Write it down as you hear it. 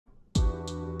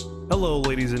Hello,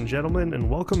 ladies and gentlemen, and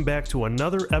welcome back to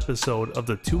another episode of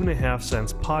the 2.5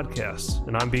 Cents Podcast.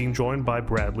 And I'm being joined by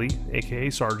Bradley, aka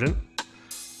Sergeant.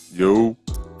 Yo.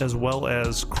 As well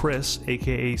as Chris,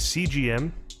 aka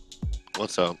CGM.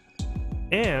 What's up?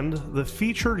 And the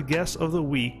featured guest of the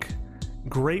week,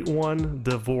 GreatOne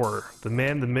De Vore, the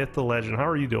man, the myth, the legend. How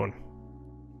are you doing?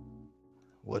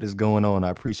 What is going on? I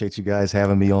appreciate you guys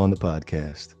having me on the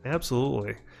podcast.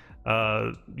 Absolutely.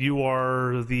 You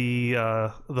are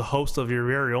the host of your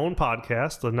very own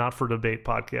podcast. The Not for Debate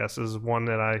podcast is one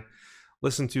that I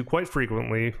listen to quite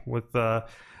frequently. With I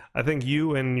think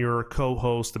you and your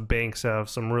co-host Banks have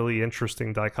some really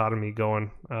interesting dichotomy going.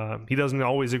 He doesn't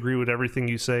always agree with everything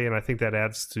you say, and I think that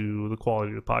adds to the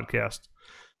quality of the podcast.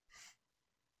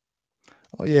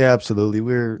 Oh yeah, absolutely.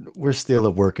 We're still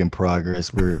a work in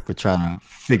progress. We're trying to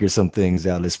figure some things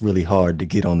out. It's really hard to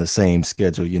get on the same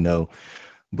schedule, you know.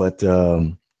 But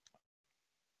we're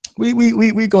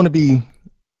gonna be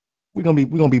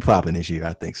popping this year.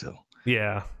 I think so.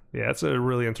 Yeah, it's a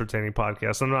really entertaining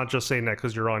podcast. I'm not just saying that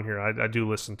because you're on here. I do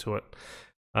listen to it.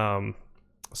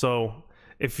 So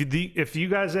if you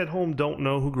guys at home don't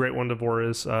know who GreatOne De Vore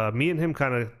is, me and him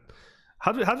kind of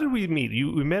how did we meet?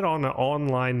 We met on an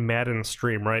online Madden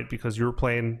stream, right? Because you were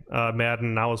playing Madden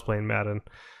and I was playing Madden.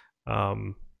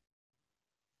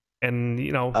 And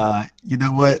you know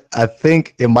what? I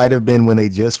think it might have been when they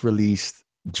just released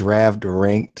Draft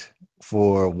Ranked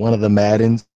for one of the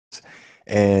Maddens,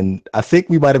 and I think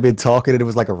we might have been talking. And it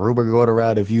was like a rumor going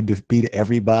around if you defeat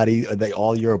everybody,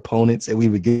 all your opponents, and we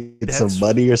would get some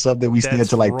money or something. We stayed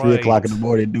until like 3 o'clock in the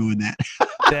morning doing that.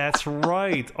 That's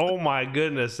right. Oh my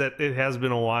goodness, that it has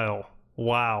been a while.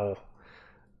 Wow.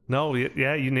 No,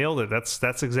 yeah, you nailed it.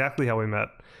 That's exactly how we met,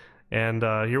 and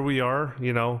here we are.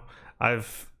 You know,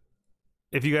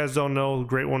 if you guys don't know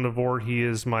GreatOne De Vore, he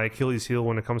is my Achilles heel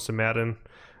when it comes to Madden.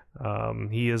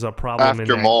 He is a problem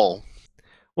after Mole.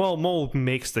 Well, Mole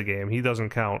makes the game. He doesn't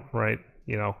count, right?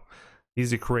 You know,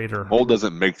 he's a creator. Mole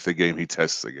doesn't make the game. He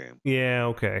tests the game. Yeah,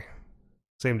 okay.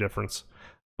 Same difference.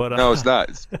 But no, it's not.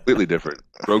 It's completely different.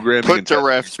 Programming. Put the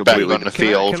refs back on the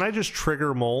field. Can I just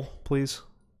trigger Mole, please,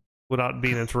 without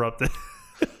being interrupted?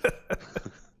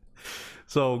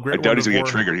 So, GreatOne De Vore. I doubt he's going to get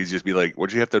triggered. He's just be like, what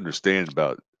do you have to understand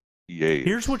about EA?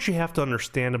 Here's what you have to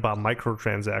understand about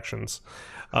microtransactions.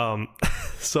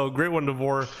 So GreatOne De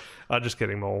Vore, just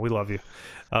kidding, Mole. We love you.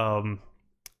 GreatOne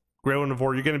De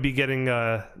Vore, you're going to be getting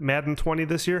Madden 20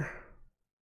 this year?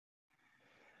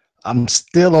 I'm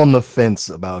still on the fence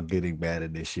about getting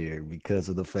Madden this year because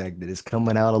of the fact that it's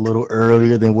coming out a little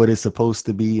earlier than what it's supposed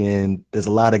to be, and there's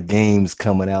a lot of games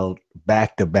coming out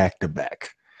back to back to back.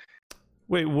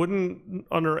 Wait, wouldn't,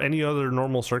 under any other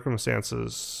normal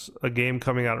circumstances, a game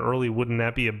coming out early, wouldn't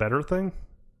that be a better thing?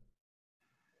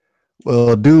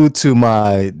 Well, due to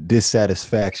my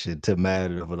dissatisfaction to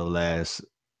Madden over the last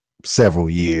several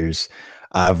years,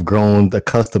 I've grown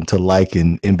accustomed to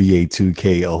liking NBA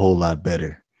 2K a whole lot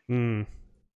better. Hmm.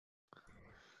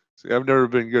 See, I've never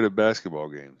been good at basketball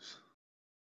games.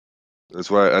 That's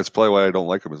probably why I don't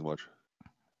like them as much.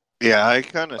 Yeah, I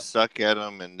kind of suck at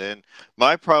them, and then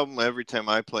my problem every time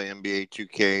I play NBA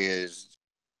 2K is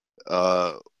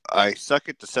I suck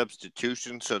at the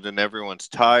substitution, so then everyone's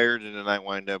tired, and then I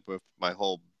wind up with my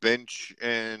whole bench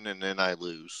in, and then I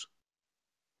lose.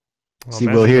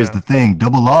 Well, here's the thing.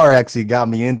 Double R actually got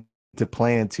me into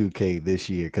playing 2K this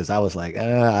year because I was like,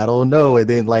 I don't know. And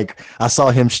then like I saw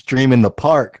him stream in the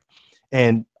park,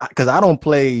 and because I don't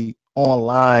play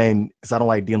online because I don't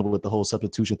like dealing with the whole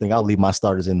substitution thing. I'll leave my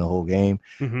starters in the whole game.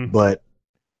 Mm-hmm. But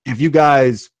if you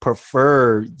guys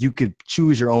prefer, you could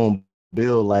choose your own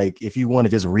build. Like if you want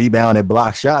to just rebound and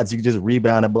block shots, you can just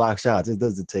rebound and block shots. It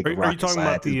doesn't take. Are you talking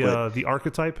about the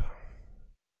archetype?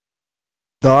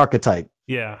 The archetype.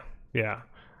 Yeah.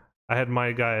 I had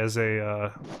my guy as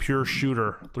a pure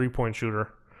shooter, 3-point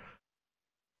shooter.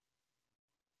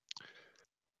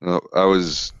 No,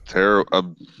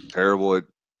 I'm terrible at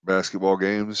basketball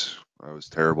games. I was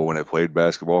terrible when I played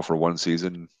basketball for one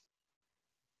season.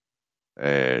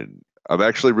 And I'm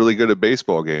actually really good at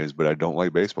baseball games, but I don't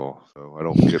like baseball, so I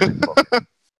don't get baseball.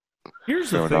 Here's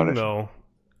the thing, though.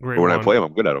 But when I play them,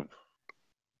 I'm good at them.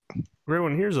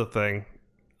 GreatOne, here's the thing.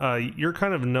 You're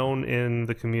kind of known in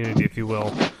the community, if you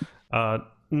will,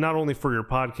 not only for your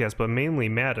podcast, but mainly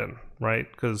Madden,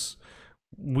 right? Because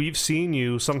we've seen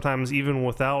you sometimes even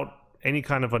without any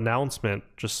kind of announcement,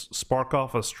 just spark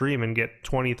off a stream and get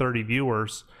 20, 30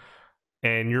 viewers,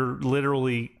 and you're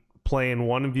literally playing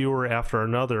one viewer after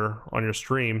another on your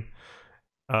stream,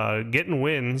 getting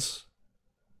wins,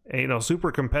 and, you know,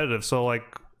 super competitive. So like,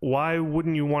 why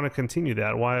wouldn't you want to continue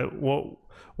that?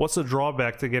 What's the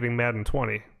drawback to getting Madden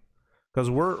 20? because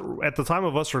we're at the time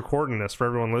of us recording this, for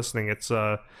everyone listening, it's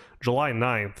July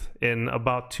 9th. In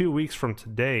about 2 weeks from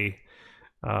today,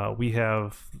 we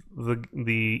have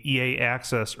the EA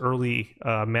Access early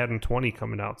Madden 20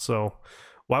 coming out. So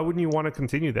why wouldn't you want to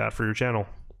continue that for your channel?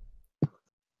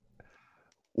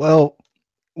 Well,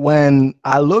 when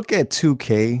I look at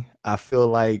 2K, I feel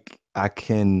like I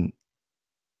can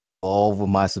all of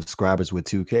my subscribers with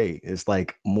 2K. It's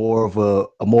like more of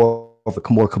a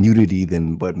more community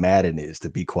than what Madden is, to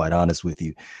be quite honest with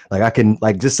you. Like I can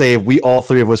like just say if we all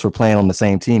three of us were playing on the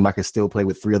same team, I could still play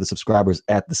with three other subscribers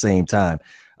at the same time.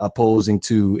 Opposing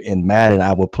to in Madden,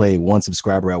 I would play one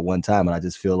subscriber at one time, and I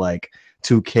just feel like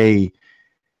 2K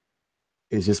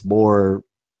is just more,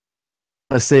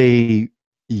 let's say,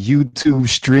 YouTube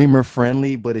streamer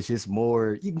friendly, but it's just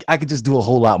more. I could just do a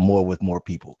whole lot more with more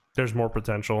people. There's more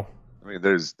potential. I mean,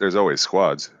 there's always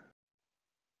squads.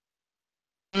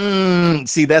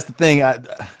 See, that's the thing.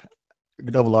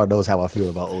 Double R knows how I feel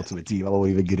about Ultimate Team. I won't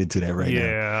even get into that right now.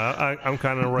 Yeah, I'm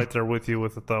kind of right there with you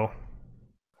with it though.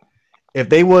 If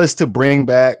they was to bring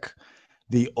back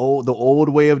the old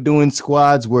way of doing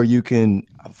squads, where you can,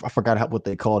 I forgot what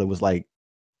they called it. Was like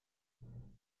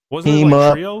wasn't it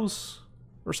like trios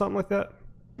or something like that?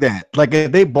 That like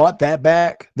if they bought that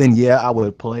back, then yeah, I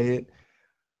would play it.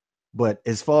 But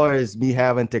as far as me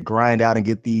having to grind out and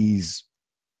get these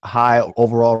high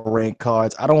overall rank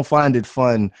cards, I don't find it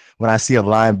fun when I see a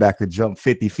linebacker jump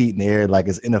 50 feet in the air like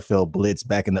it's NFL blitz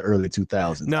back in the early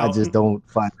 2000s. No, I just don't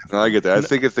find it fun. No, I get that. I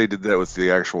think if they did that with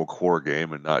the actual core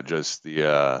game and not just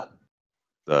the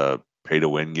pay to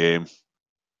win game,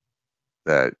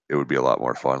 that it would be a lot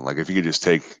more fun. Like if you could just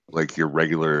take like your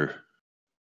regular,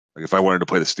 like if I wanted to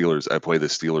play the Steelers, I play the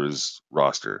Steelers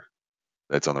roster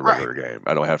that's on the regular game.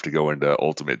 I don't have to go into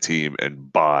Ultimate Team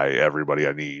and buy everybody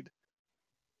I need.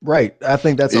 Right. I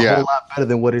think that's a whole lot better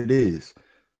than what it is.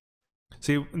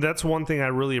 See, that's one thing I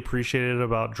really appreciated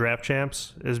about Draft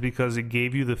Champs, is because it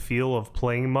gave you the feel of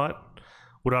playing MUT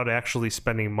without actually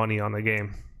spending money on the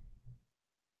game.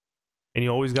 And you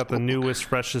always got the newest,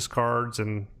 freshest cards.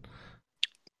 And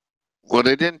well,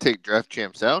 they didn't take Draft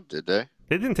Champs out, did they?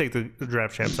 They didn't take the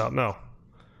Draft Champs out, no.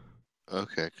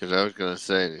 Okay, because I was going to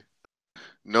say,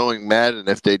 knowing Madden,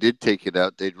 if they did take it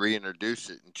out, they'd reintroduce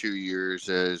it in 2 years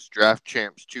as Draft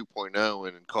Champs 2.0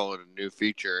 and call it a new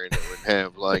feature, and it would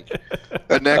have like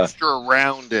an extra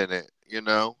round in it, you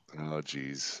know? Oh,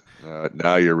 geez.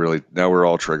 Now we're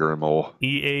all trigger and mole.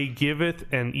 EA giveth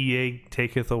and EA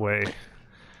taketh away.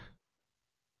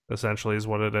 Essentially is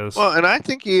what it is. Well, and I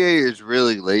think EA is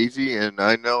really lazy, and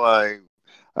I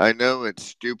know it's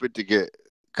stupid to get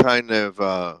kind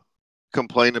of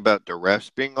complain about the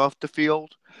refs being off the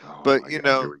field, but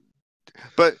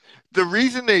but the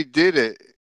reason they did it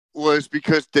was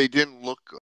because they didn't look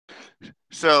good.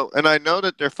 So, and I know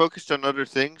that they're focused on other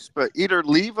things, but either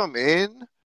leave them in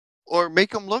or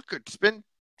make them look good. Spend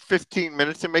 15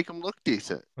 minutes and make them look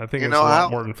decent. I think it's a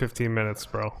lot more than 15 minutes,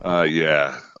 bro.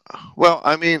 Yeah. Well,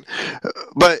 I mean,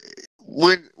 but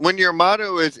when your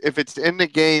motto is if it's in the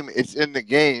game, it's in the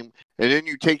game, and then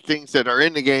you take things that are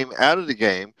in the game out of the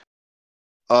game,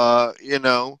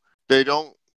 they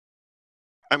don't.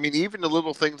 I mean, even the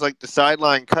little things like the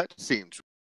sideline cut scenes,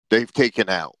 they've taken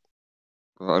out.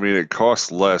 Well, I mean, it costs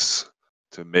less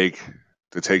to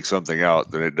take something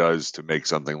out than it does to make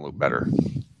something look better.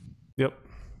 Yep,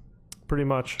 pretty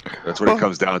much. That's what it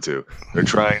comes down to. They're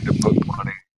trying to put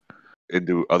money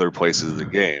into other places of the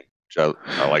game. Which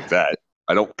I like that.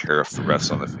 I don't care if the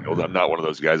ref's on the field. I'm not one of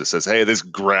those guys that says, "Hey, this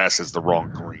grass is the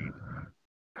wrong green."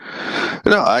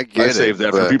 No, I get it. I save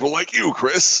that for people like you,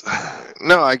 Chris.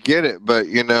 No, I get it, but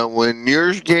when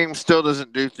your game still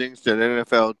doesn't do things that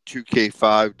NFL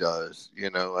 2K5 does,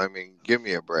 I mean, give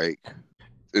me a break.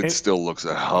 It still looks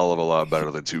a hell of a lot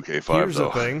better than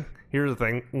 2K5. Here's the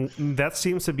thing. That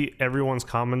seems to be everyone's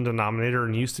common denominator,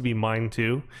 and used to be mine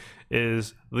too.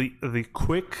 Is the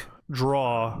quick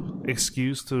draw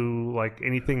excuse to like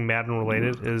anything Madden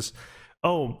related is,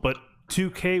 oh, but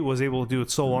 2K was able to do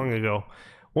it so long ago.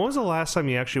 When was the last time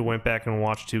you actually went back and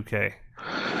watched 2K?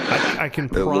 I can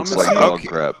promise looks like dog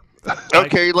crap.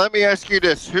 Okay, let me ask you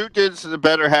this: who did the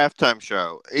better halftime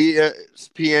show?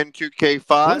 ESPN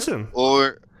 2K5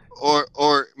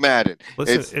 or Madden?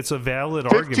 Listen, it's a valid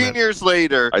argument. 15 years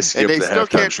later, and they still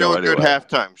can't do a good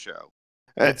halftime show.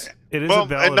 It is a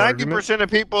valid argument.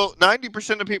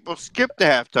 90% of people skip the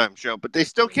halftime show, but they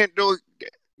still can't do a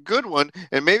good one.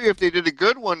 And maybe if they did a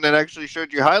good one that actually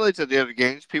showed you highlights of the other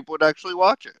games, people would actually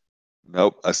watch it.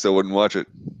 Nope, I still wouldn't watch it.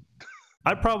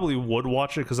 I probably would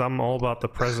watch it because I'm all about the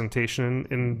presentation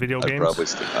in video I'd games. probably,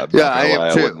 I'm Yeah, not I gonna am lie,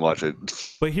 I too. wouldn't watch it.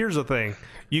 But here's the thing: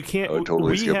 you can't. I would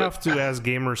totally We skip have it. to, as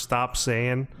gamers, stop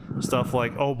saying stuff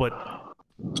like, "Oh, but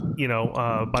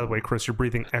by the way, Chris, you're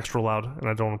breathing extra loud, and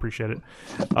I don't appreciate it."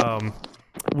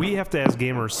 We have to, as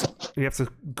gamers, we have to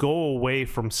go away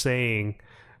from saying,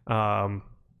 "Oh,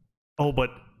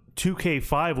 but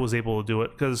 2K5 was able to do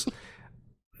it," because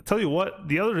tell you what,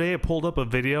 the other day I pulled up a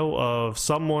video of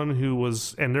someone who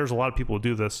was, and there's a lot of people who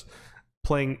do this,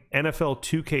 playing NFL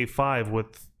 2K5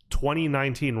 with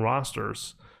 2019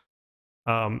 rosters.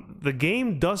 The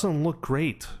game doesn't look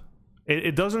great.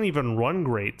 It doesn't even run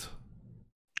great.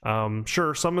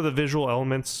 Sure, some of the visual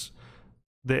elements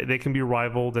they can be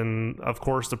rivaled, and of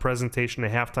course the presentation, the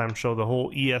halftime show, the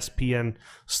whole ESPN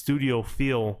studio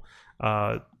feel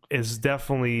is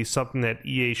definitely something that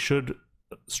EA should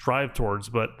strive towards,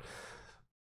 but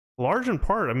large in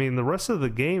part, I mean, the rest of the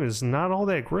game is not all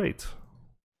that great.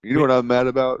 You know what I'm mad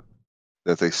about?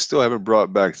 That they still haven't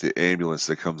brought back the ambulance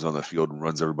that comes on the field and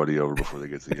runs everybody over before they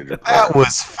get to the injured player. That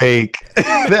was fake.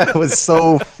 That was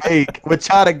so fake. We're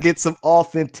trying to get some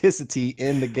authenticity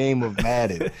in the game of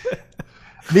Madden.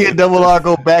 Me and Double R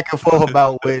go back and forth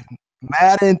about when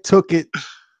Madden took it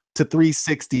to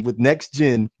 360 with next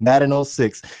gen Madden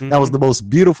 06. That was the most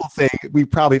beautiful thing we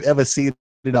probably have ever seen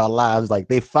in our lives. Like,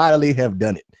 they finally have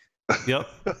done it. Yep.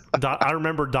 I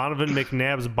remember Donovan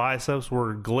McNabb's biceps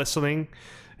were glistening.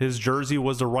 His jersey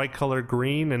was the right color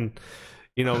green, and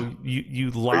you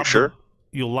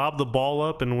lobbed the ball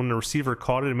up, and when the receiver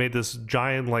caught it, it made this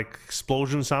giant like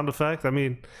explosion sound effect. I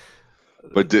mean,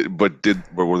 But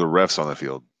were the refs on the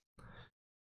field?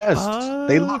 Yes,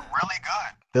 they look really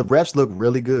good. The refs look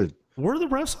really good. Were the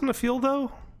refs on the field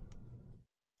though?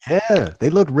 Yeah, they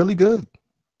look really good.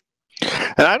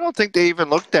 And I don't think they even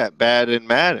looked that bad in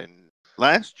Madden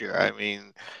last year. I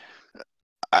mean,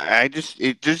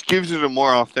 it just gives it a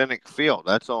more authentic feel.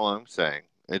 That's all I'm saying.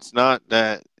 It's not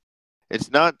that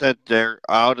they're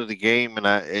out of the game and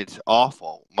it's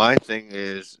awful. My thing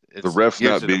is The ref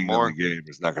not being in the game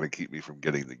is not going to keep me from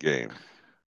getting the game.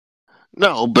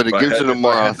 No, but it gives it a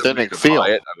more authentic feel.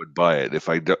 I would buy it.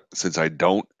 Since I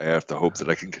don't, I have to hope that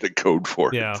I can get a code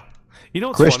for it. Yeah. You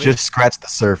know, Chris just scratched the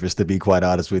surface, to be quite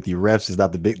honest with you. Refs is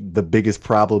not the biggest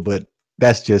problem, but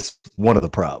that's just one of the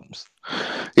problems.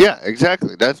 Yeah,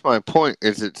 exactly. That's my point.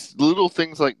 Is it's little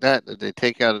things like that they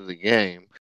take out of the game,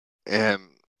 and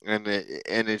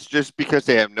it's just because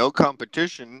they have no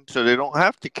competition, so they don't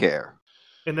have to care.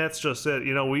 And that's just it.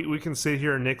 We can sit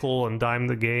here and nickel and dime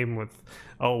the game with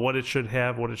what it should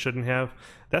have, what it shouldn't have.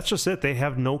 That's just it. They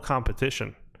have no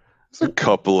competition. There's a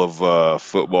couple of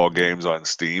football games on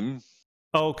Steam.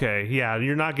 Okay, yeah,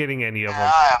 you're not getting any of them.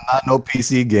 I am not no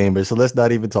PC gamer, so let's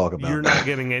not even talk about it. You're not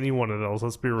getting any one of those,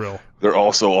 let's be real. They're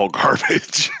also all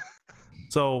garbage.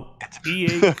 So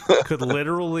EA could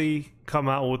literally come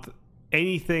out with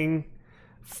anything,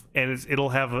 and it'll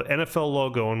have an NFL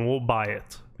logo, and we'll buy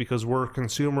it because we're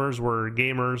consumers, we're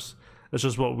gamers. That's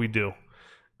just what we do.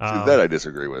 See, that I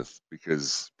disagree with,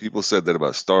 because people said that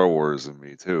about Star Wars and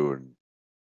me too, and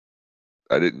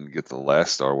I didn't get the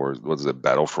last Star Wars. What is it,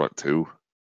 Battlefront 2?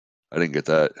 I didn't get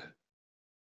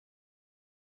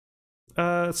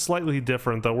that. Slightly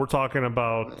different though. We're talking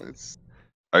about.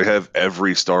 I have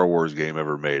every Star Wars game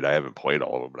ever made. I haven't played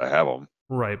all of them, but I have them.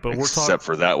 Right, but except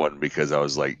for that one, because I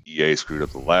was like, EA screwed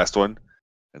up the last one,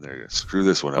 and they're gonna screw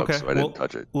this one up, so I didn't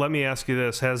touch it. Let me ask you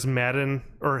this: has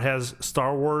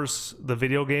Star Wars the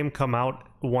video game come out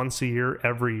once a year,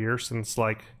 every year since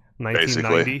like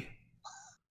 1990? Basically.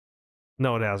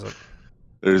 No, it hasn't.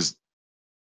 There's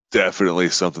definitely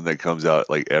something that comes out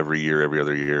like every year, every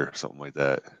other year, something like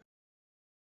that.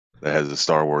 That has a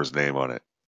Star Wars name on it.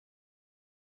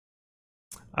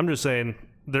 I'm just saying,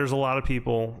 there's a lot of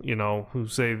people, who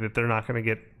say that they're not going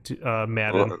to get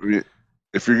Madden. Well, I mean,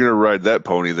 if you're going to ride that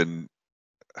pony, then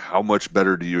how much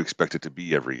better do you expect it to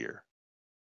be every year?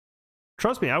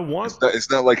 Trust me, I want. It's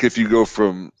not like if you go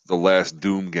from the last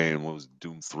Doom game, what was it,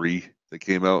 Doom 3 that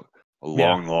came out a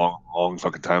long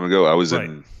fucking time ago. I was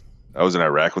in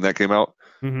Iraq when that came out.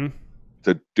 Mm-hmm.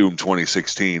 To Doom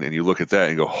 2016, and you look at that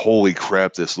and go, "Holy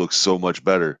crap, this looks so much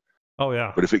better." Oh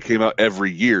yeah. But if it came out every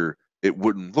year, it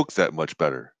wouldn't look that much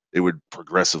better. It would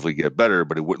progressively get better,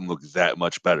 but it wouldn't look that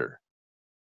much better.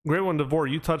 GreatOne De Vore,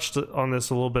 you touched on this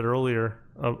a little bit earlier.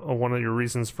 One of your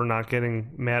reasons for not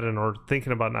getting Madden, or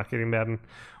thinking about not getting Madden.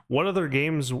 What other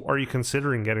games are you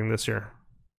considering getting this year?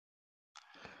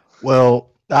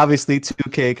 Well, obviously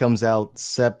 2K comes out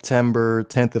September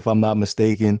 10th, if I'm not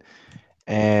mistaken.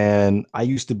 And I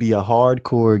used to be a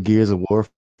hardcore Gears of War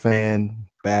fan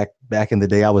back in the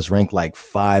day, I was ranked like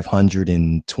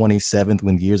 527th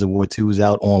when Gears of War 2 was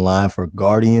out online for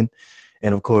Guardian.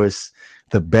 And of course,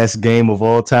 the best game of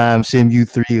all time, Shenmue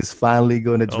 3, is finally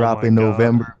going to drop in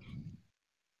November.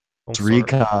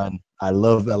 Recon. I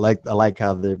like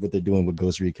how what they're doing with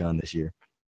Ghost Recon this year.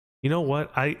 You know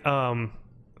what?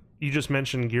 You just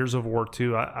mentioned Gears of War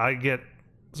 2. I get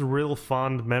real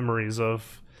fond memories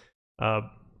of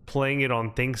playing it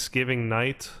on Thanksgiving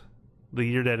night, the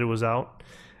year that it was out,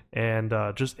 and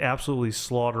just absolutely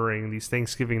slaughtering these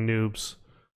Thanksgiving noobs.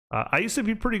 I used to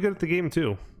be pretty good at the game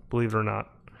too, believe it or not.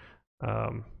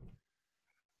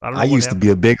 I used to be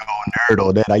a big old nerd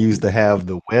on that. I used to have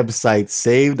the website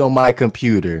saved on my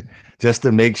computer just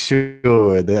to make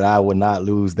sure that I would not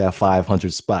lose that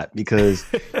 500 spot, because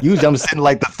usually I'm sitting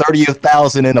like the 30th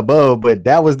thousand and above, but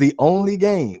that was the only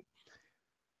game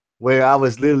where I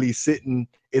was literally sitting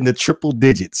in the triple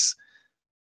digits.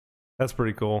 That's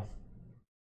pretty cool.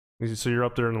 So you're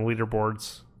up there in the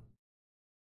leaderboards.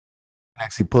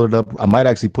 Actually pull it up. I might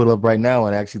actually pull it up right now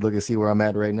and actually look and see where I'm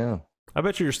at right now. I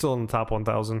bet you're still in the top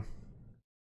 1,000.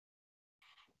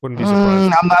 Wouldn't be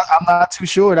surprised. I'm not too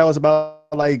sure. That was about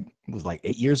it was like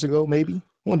 8 years ago, maybe.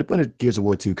 When did Gears of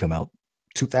War 2 come out?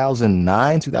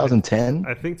 2009, 2010?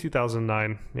 I think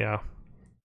 2009, yeah.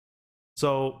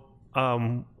 So,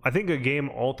 I think a game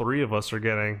all three of us are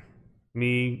getting,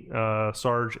 me,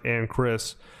 Sarge, and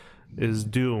Chris, is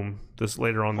Doom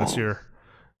later on this year.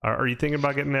 Are you thinking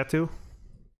about getting that too?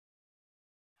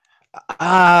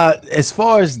 As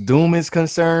far as Doom is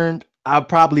concerned, I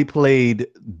probably played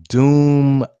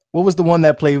Doom. What was the one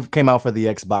that came out for the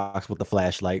Xbox with the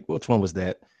flashlight? Which one was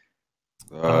that?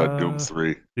 Doom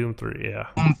 3. Doom 3, yeah.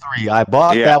 Doom 3. I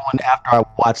bought that one after I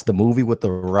watched the movie with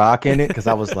The Rock in it, because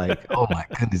I was like, oh my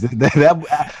goodness.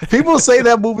 People say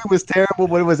that movie was terrible,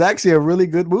 but it was actually a really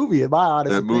good movie, in my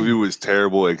honest opinion. That movie was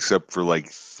terrible except for like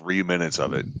 3 minutes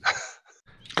of it.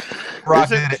 Rock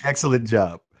did an excellent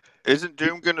job. Isn't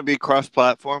Doom going to be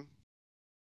cross-platform?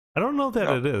 I don't know that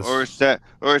it is. Or is that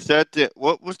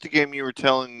what was the game you were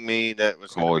telling me that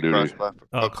was Call of Duty?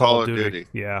 Cross-platform? Call of Duty.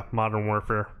 Yeah, Modern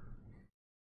Warfare.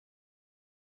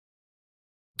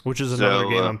 Which is another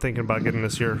game I'm thinking about getting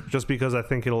this year, just because I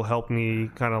think it'll help me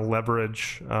kind of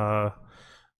leverage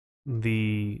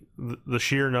the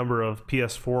sheer number of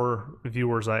PS4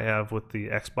 viewers I have with the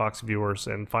Xbox viewers,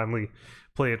 and finally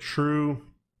play a true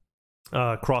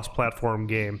cross-platform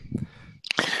game.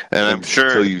 And I'm sure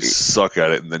until you suck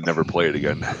at it and then never play it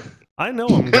again. I know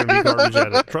I'm going to be garbage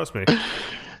at it. Trust me.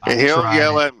 He'll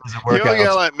yell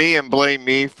at me and blame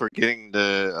me for getting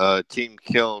the team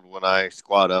killed when I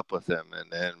squad up with him, and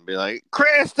then be like,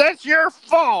 "Chris, that's your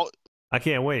fault." I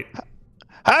can't wait.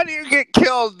 How do you get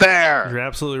killed there? You're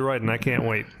absolutely right, and I can't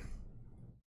wait.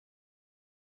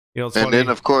 You know, it's and funny. Then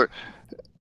of course,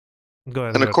 go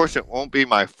ahead. And of course, it won't be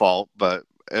my fault, but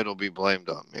it'll be blamed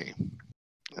on me.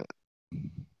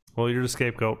 Well, you're the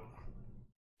scapegoat.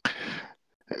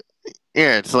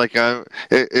 Yeah, it's like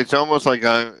it's almost like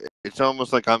I'm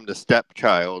the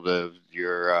stepchild of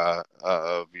your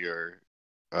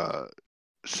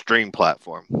stream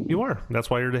platform. You are. That's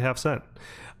why you're the half cent.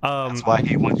 That's why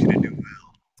he wants you to do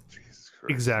well. Jesus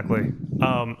Christ. Exactly.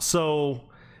 So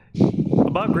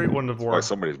about GreatOne De Vore. Why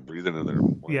somebody's breathing in there?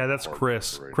 Yeah, that's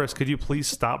Chris. Right Chris, now. could you please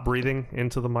stop breathing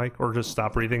into the mic, or just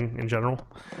stop breathing in general?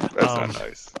 That's not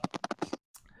nice.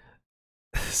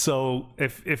 So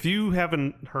if you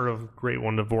haven't heard of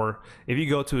GreatOne De Vore, if you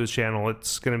go to his channel,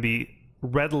 it's going to be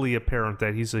readily apparent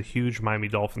that he's a huge Miami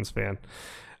Dolphins fan.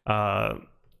 I'm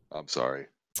sorry.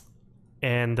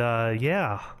 And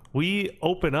yeah, we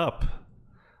open up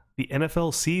the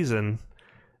NFL season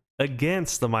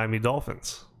against the Miami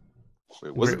Dolphins.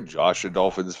 Wait, wasn't Josh a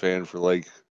Dolphins fan for like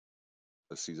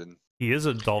a season? He is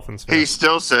a Dolphins fan. He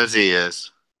still says he is.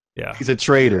 Yeah, he's a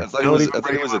traitor. I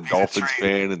thought he was a Dolphins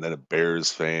fan, and then a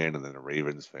Bears fan, and then a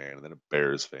Ravens fan, and then a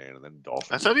Bears fan, and then a Dolphins.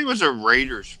 I thought he was a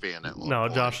Raiders fan at one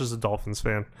point. Josh is a Dolphins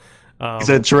fan. He's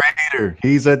a traitor.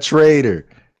 He's a traitor.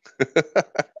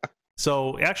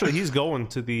 So actually, he's going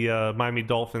to the Miami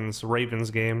Dolphins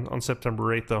Ravens game on September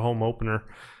 8th, the home opener.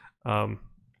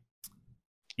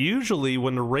 Usually,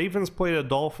 when the Ravens play the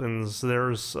Dolphins,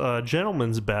 there's a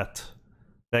gentleman's bet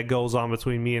that goes on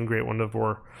between me and GreatOne De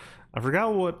Vore. I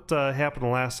forgot what happened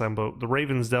last time, but the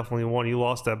Ravens definitely won. You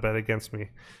lost that bet against me.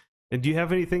 And do you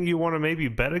have anything you want to maybe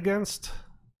bet against?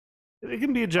 It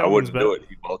can be a gentleman's bet. I wouldn't do it.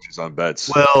 He mulches on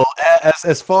bets. Well,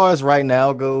 as far as right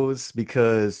now goes,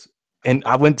 because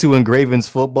I went to Engraven's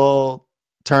football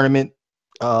tournament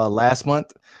last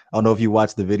month. I don't know if you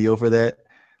watched the video for that,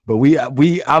 but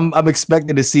I'm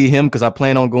expecting to see him because I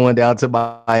plan on going down to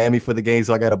Miami for the game,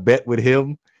 so I got a bet with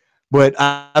him. But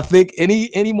I think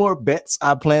any more bets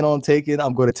I plan on taking,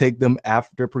 I'm going to take them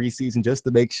after preseason just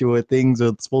to make sure things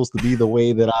are supposed to be the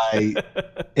way that I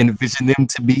envision them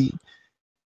to be.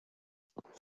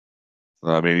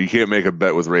 I mean, you can't make a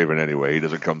bet with Raven anyway. He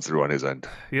doesn't come through on his end.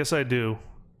 Yes, I do.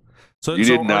 So, You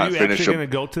did not are you finish actually going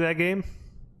to go to that game?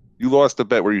 You lost a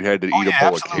bet where you had to eat a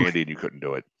bowl absolutely. of candy and you couldn't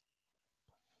do it.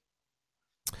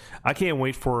 I can't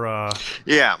wait for.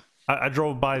 Yeah. I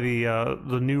drove by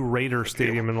the new Raider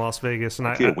Stadium in Las Vegas, and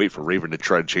I can't wait for Raven to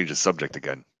try to change the subject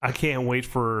again. I can't wait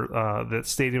for that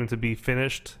stadium to be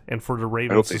finished and for the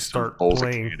Ravens to start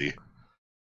playing.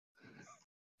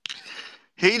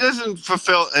 He doesn't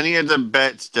fulfill any of the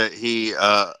bets that he,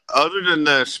 other than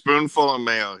the spoonful of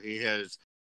mayo, he has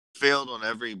failed on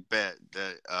every bet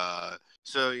that.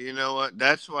 So you know what?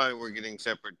 That's why we're getting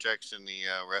separate checks in the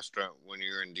restaurant when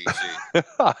you're in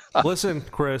DC. Listen,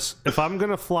 Chris, if I'm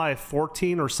gonna fly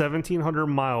 1,400 or 1,700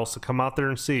 miles to come out there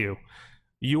and see you,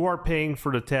 you are paying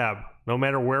for the tab, no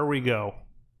matter where we go.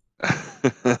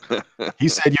 You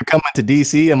said you're coming to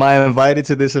DC. Am I invited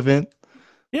to this event?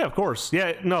 Yeah, of course.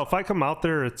 Yeah, no. If I come out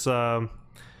there, it's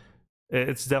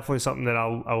definitely something that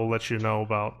I will let you know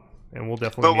about, and we'll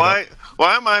definitely. But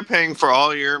why am I paying for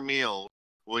all your meals?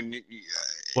 When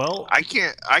well, I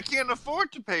can't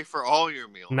afford to pay for all your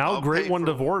meals. Now GreatOne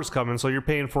De Vore is coming, so you're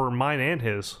paying for mine and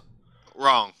his.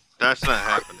 Wrong. That's not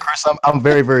happening. Chris, I'm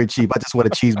very, very cheap. I just want a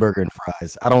cheeseburger and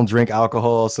fries. I don't drink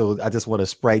alcohol, so I just want a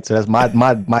Sprite. So that's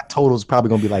my total is probably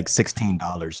gonna be like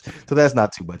 $16. So that's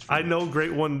not too much. I know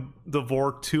GreatOne De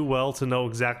Vore too well to know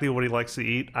exactly what he likes to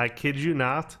eat. I kid you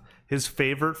not. His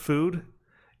favorite food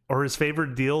or his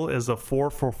favorite deal is a 4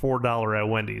 for $4 at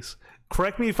Wendy's.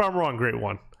 Correct me if I'm wrong,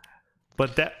 GreatOne.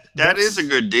 But that is a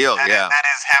good deal, yeah. That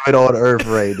is heaven on earth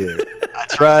right there. I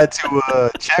tried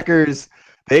to Checkers.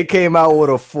 They came out with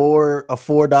a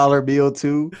 $4 meal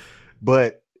too,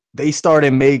 but they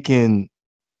started making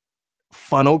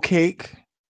funnel cake,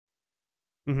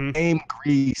 same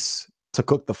grease to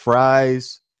cook the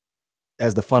fries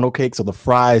as the funnel cake. So the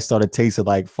fries started tasting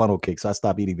like funnel cake. So I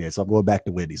stopped eating there. So I'm going back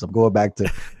to Wendy's. I'm going back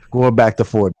to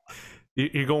Ford.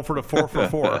 You're going for the 4 for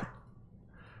 $4.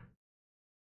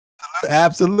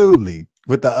 Absolutely,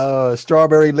 with the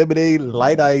strawberry lemonade,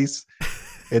 light ice,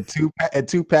 and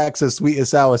two packs of sweet and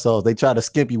sour sauce. They try to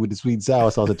skimp you with the sweet and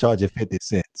sour sauce and charge you 50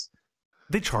 cents.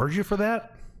 They charge you for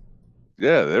that?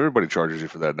 Yeah, everybody charges you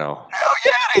for that now. Hell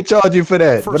yeah, they charge you for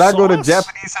that. For when sauce? I go to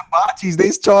Japanese hibachis, they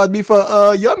charge me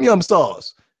for yum yum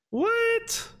sauce.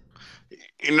 What?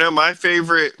 You know, my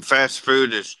favorite fast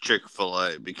food is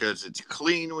Chick-fil-A because it's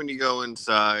clean when you go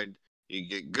inside. You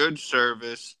get good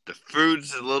service. The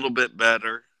food's a little bit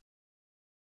better.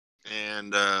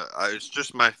 And it's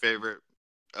just my favorite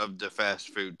of the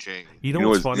fast food chain. You know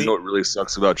what's funny? You know what really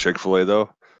sucks about Chick-fil-A, though?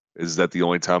 Is that the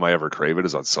only time I ever crave it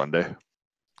is on Sunday.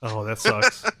 Oh, that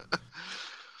sucks.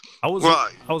 I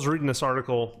was reading this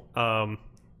article.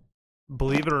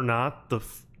 Believe it or not,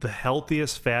 the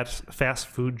healthiest fast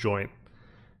food joint.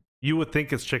 You would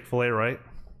think it's Chick-fil-A, right?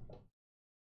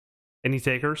 Any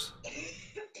takers?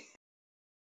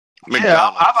 Yeah,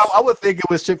 I would think it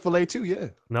was Chick-fil-A too, yeah.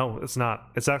 No, it's not.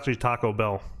 It's actually Taco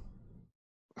Bell.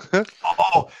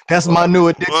 Oh, that's my new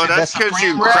addiction. Well, that's because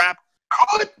you crap.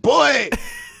 Good boy.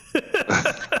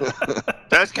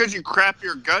 That's because you crap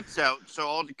your guts out, so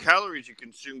all the calories you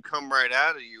consume come right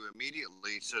out of you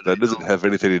immediately. So that doesn't have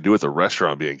anything to do with the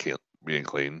restaurant being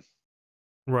clean.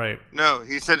 Right. No,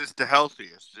 he said it's the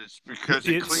healthiest. It's because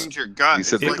it cleans your gut. He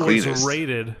said it the cleanest. Was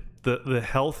rated the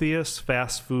healthiest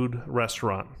fast food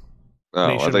restaurant. Oh,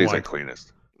 I thought you said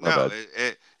cleanest. No,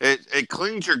 it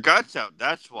cleans your guts out.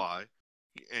 That's why.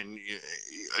 And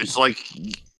it's like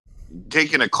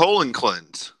taking a colon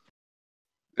cleanse.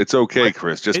 It's okay,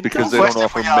 Chris. Just because they don't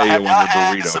offer mayo in your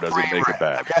burrito doesn't make it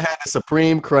bad. I had the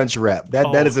Supreme Crunch wrap.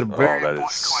 That is a very that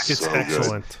is it's so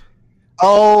excellent. Good.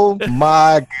 Oh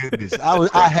my goodness!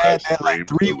 I had that like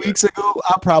 3 weeks ago.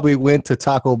 I probably went to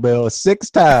Taco Bell 6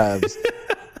 times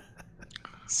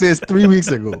since 3 weeks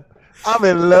ago. I'm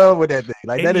in love with that thing.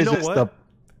 Like, that is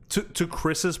just to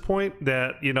Chris's point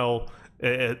that, you know,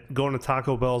 going to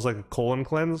Taco Bell is like a colon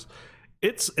cleanse.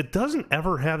 It doesn't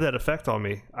ever have that effect on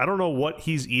me. I don't know what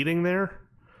he's eating there,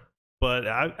 but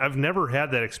I've never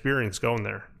had that experience going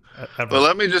there. Ever. Well,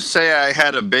 let me just say I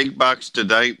had a big box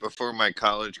tonight before my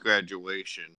college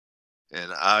graduation,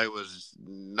 and I was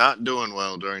not doing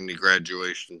well during the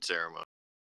graduation ceremony.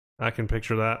 I can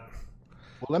picture that.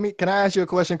 Well, can I ask you a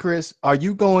question, Chris? Are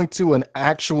you going to an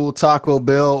actual Taco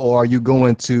Bell, or are you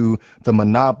going to the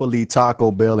Monopoly Taco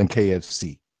Bell and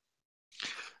KFC?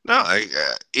 No,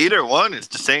 either one is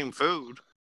the same food.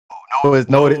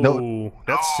 No.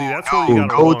 That's where you got it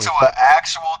Go wrong. to an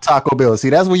actual Taco Bell. See,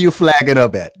 that's where you flagging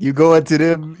up at. You go into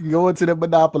the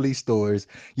Monopoly stores.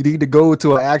 You need to go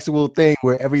to an actual thing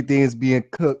where everything is being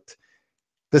cooked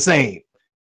the same.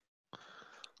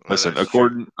 Listen, that's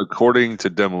true. according to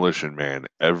Demolition Man,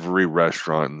 every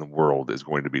restaurant in the world is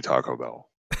going to be Taco Bell.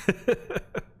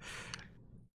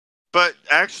 But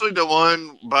actually, the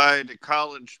one by the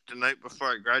college the night before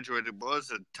I graduated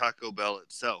was a Taco Bell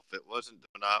itself. It wasn't the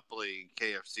Monopoly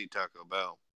KFC Taco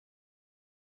Bell.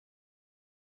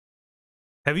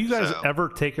 Have you guys So- ever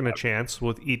taken a chance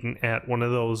with eating at one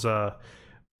of those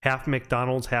half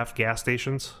McDonald's, half gas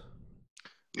stations?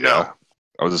 No. Yeah.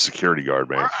 I was a security guard,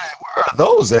 man. Where are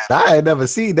those at? I had never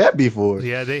seen that before.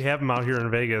 Yeah, they have them out here in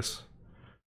Vegas.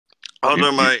 Although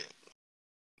You- my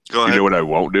go You ahead. know what I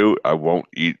won't do? I won't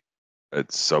eat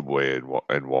at Subway and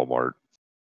Walmart.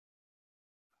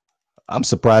 I'm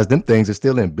surprised them things are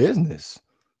still in business.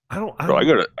 Bro, I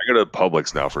go to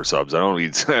Publix now for subs. I don't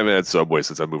eat. I haven't had Subway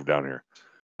since I moved down here.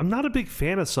 I'm not a big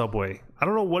fan of Subway. I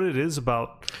don't know what it is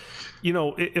about. You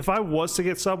know, if I was to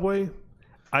get Subway,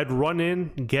 I'd run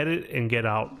in, get it, and get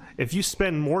out. If you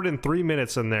spend more than 3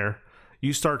 minutes in there,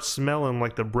 you start smelling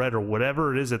like the bread or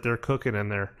whatever it is that they're cooking in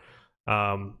there.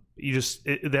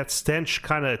 That stench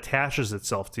kind of attaches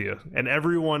itself to you, and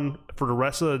everyone for the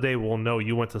rest of the day will know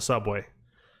you went to Subway,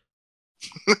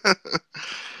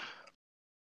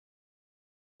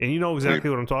 and you know exactly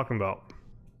what I'm talking about.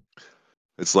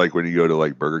 It's like when you go to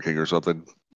like Burger King or something.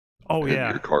 Oh and yeah,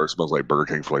 your car smells like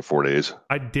Burger King for like 4 days.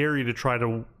 I dare you to try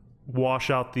to wash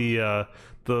out the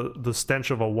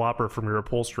stench of a Whopper from your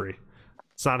upholstery.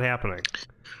 It's not happening.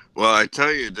 Well, I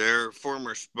tell you, their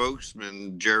former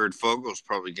spokesman Jared Fogel's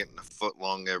probably getting a foot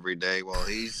long every day while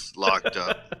he's locked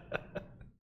up.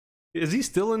 Is he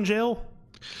still in jail?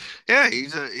 Yeah,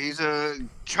 he's a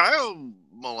child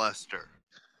molester.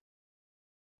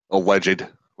 Alleged.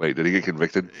 Wait, did he get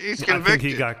convicted? He's I convicted.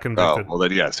 think he got Oh, convicted. well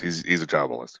then yes, he's a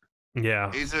child molester.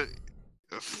 Yeah. He's a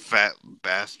fat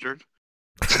bastard.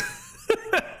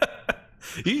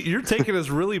 You're taking this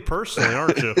really personally,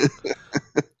 aren't you?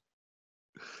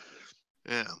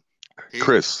 Yeah.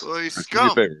 Chris, Well, he's Chris, do me a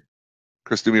scum. favor.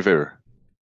 Chris, do me a favor.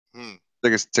 Hmm.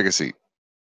 Take a seat.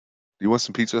 Do you want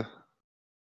some pizza?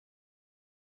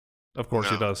 Of course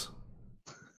he No. does.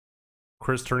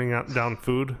 Chris turning down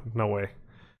food? No way.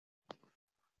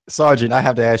 Sergeant, I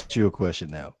have to ask you a question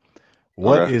now.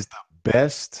 What Okay. is the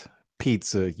best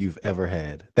pizza you've ever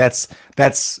had? That's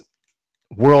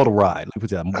worldwide. Let me put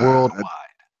that worldwide.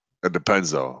 It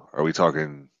depends though. Are we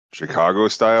talking Chicago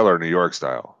style or New York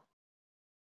style?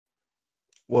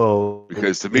 Well,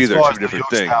 Because to me as they're far two as New different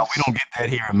York style, things. we don't get that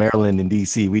here in Maryland and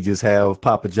DC. We just have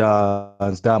Papa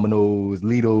John's, Domino's,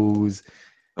 Lido's.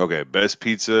 Okay, best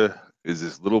pizza is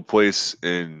this little place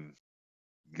in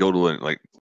Guilderland,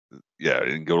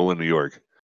 in Guilderland, New York.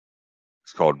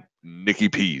 It's called Nicky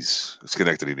P's. It's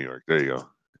Schenectady, New York. There you go.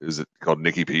 Is it called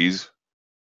Nicky P's?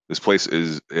 This place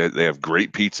they have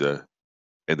great pizza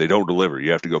and they don't deliver.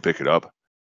 You have to go pick it up.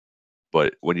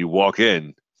 But when you walk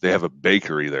in, they have a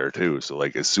bakery there too. So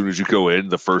like as soon as you go in,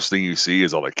 the first thing you see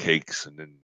is all the cakes and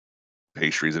then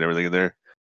pastries and everything in there.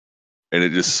 And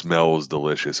it just smells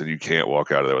delicious and you can't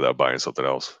walk out of there without buying something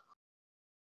else.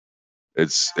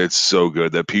 It's so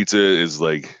good. That pizza is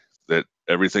like that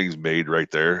everything's made right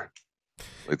there.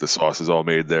 Like the sauce is all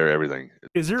made there, everything.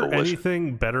 Is there delicious.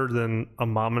 anything better than a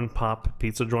mom and pop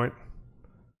pizza joint?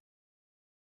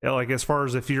 Yeah, like as far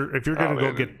as if you're gonna go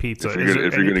man, get pizza, If is you're there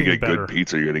gonna anything get better? good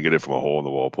pizza, you're gonna get it from a hole in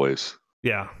the wall place.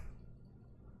 Yeah.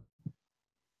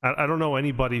 I don't know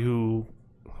anybody who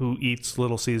eats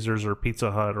Little Caesars or Pizza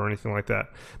Hut or anything like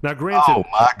that. Now, granted, Oh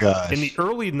my gosh! in the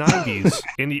early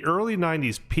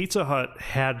 '90s, Pizza Hut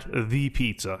had the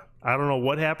pizza. I don't know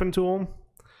what happened to them.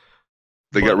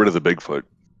 They got rid of the Bigfoot.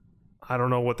 I don't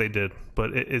know what they did,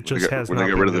 but it just has when not they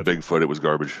got been rid of the good. Bigfoot, it was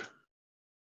garbage.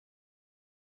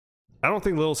 I don't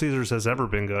think Little Caesars has ever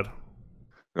been good.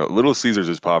 No, Little Caesars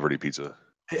is poverty pizza.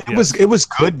 It was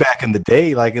good back in the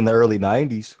day, like in the early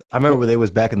 '90s. I remember when they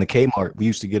was back in the Kmart. We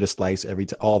used to get a slice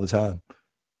all the time.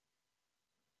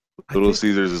 Little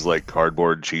Caesars is like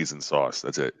cardboard, cheese, and sauce.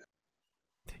 That's it.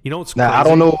 You know what's Now crazy?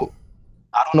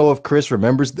 I don't know if Chris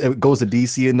remembers. It goes to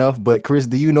DC enough, but Chris,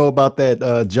 do you know about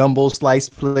that jumbo slice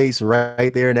place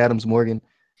right there in Adams Morgan?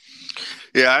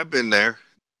 Yeah, I've been there.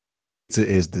 It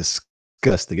is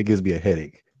disgusting. It gives me a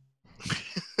headache.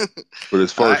 But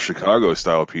as far as Chicago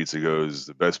style pizza goes,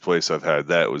 the best place I've had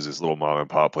that was this little mom and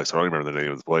pop place. I don't even remember the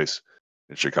name of the place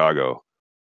in Chicago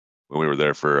when we were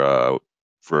there for a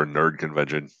nerd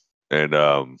convention, and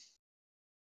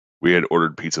we had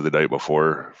ordered pizza the night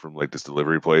before from like this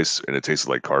delivery place, and it tasted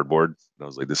like cardboard. And I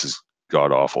was like, this is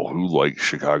god awful. Who likes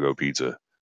Chicago pizza?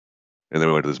 And then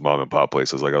we went to this mom and pop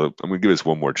place. I was like, I'm gonna give this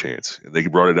one more chance. And they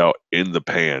brought it out in the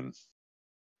pan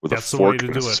with That's a the way fork to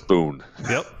and do a it. spoon.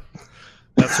 Yep.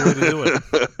 That's the way to do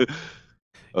it.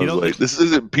 I was like, this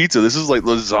isn't pizza. This is like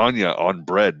lasagna on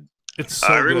bread. It's so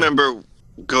I good. remember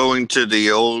going to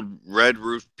the old Red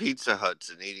Roof Pizza Huts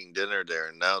and eating dinner there,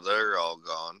 and now they're all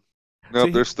gone. No,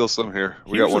 See, there's still some here.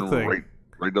 We here's got the one thing.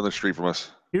 right down the street from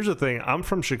us. Here's the thing. I'm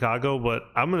from Chicago, but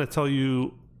I'm going to tell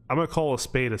you, I'm going to call a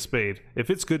spade a spade. If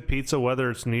it's good pizza, whether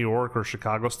it's New York or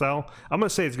Chicago style, I'm going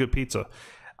to say it's good pizza.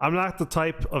 I'm not the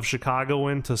type of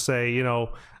Chicagoan to say,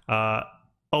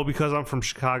 oh, because I'm from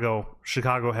Chicago,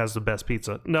 Chicago has the best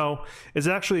pizza. No, it's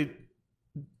actually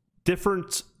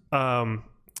different.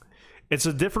 It's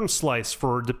a different slice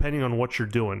for depending on what you're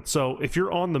doing. So if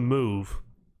you're on the move,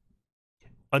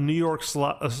 a New York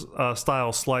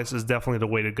style slice is definitely the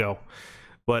way to go.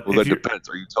 But Well, that depends.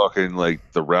 Are you talking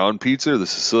like the round pizza or the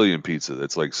Sicilian pizza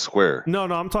that's like square? No,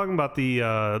 I'm talking about the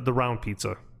round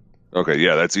pizza. Okay,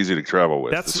 yeah, that's easy to travel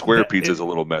with. The square pizza is a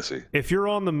little messy. If you're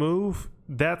on the move,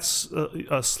 that's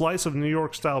a slice of New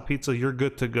York style pizza, you're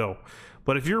good to go.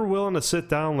 But if you're willing to sit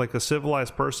down like a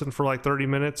civilized person for like 30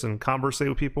 minutes and conversate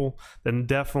with people, then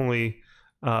definitely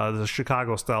the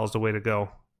Chicago style is the way to go.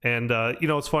 And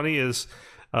what's funny is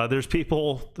there's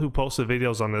people who posted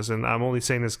videos on this, and I'm only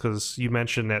saying this because you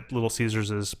mentioned that Little Caesars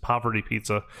is poverty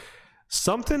pizza.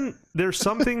 There's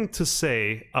something to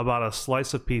say about a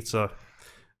slice of pizza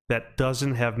that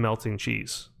doesn't have melting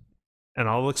cheese, and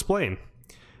I'll explain.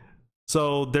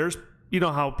 So there's,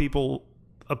 how people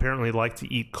apparently like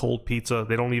to eat cold pizza.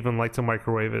 They don't even like to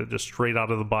microwave it, just straight out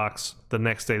of the box the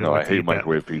next day. No, I hate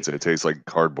microwave pizza. It tastes like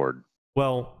cardboard.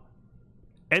 Well,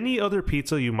 any other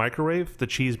pizza you microwave, the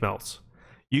cheese melts.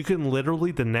 You can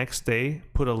literally the next day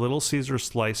put a Little Caesar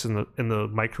slice in the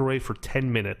microwave for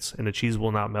 10 minutes and the cheese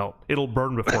will not melt. It'll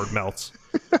burn before it melts.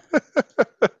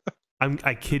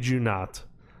 I kid you not.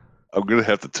 I'm gonna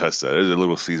have to test that. There's a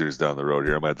Little Caesars down the road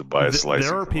here. I'm gonna have to buy a slice.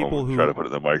 There are people who try to put it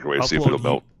in the microwave, see if it'll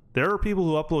melt. There are people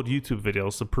who upload YouTube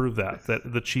videos to prove that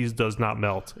the cheese does not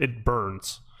melt. It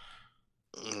burns.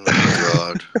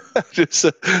 Oh God! Just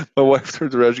my wife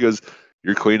turns around. She goes,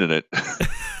 "You're cleaning it."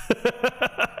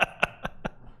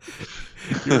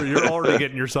 You're already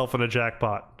getting yourself in a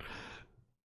jackpot.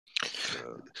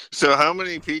 So how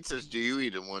many pizzas do you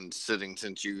eat in one sitting,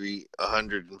 since you eat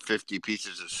 150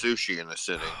 pieces of sushi in a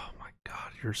sitting? Oh my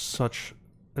God, you're such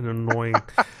an annoying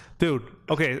dude.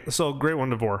 Okay, so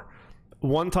GreatOne De Vore.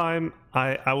 One time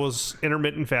I was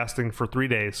intermittent fasting for 3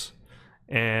 days,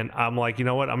 and I'm like, you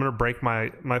know what? I'm going to break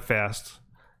my fast.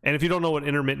 And if you don't know what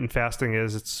intermittent fasting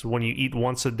is, it's when you eat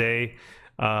once a day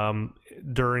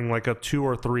during like a 2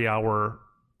 or 3 hour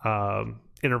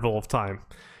interval of time.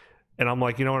 And I'm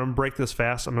like, you know what? I'm going to break this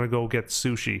fast. I'm going to go get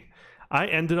sushi. I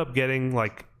ended up getting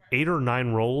like 8 or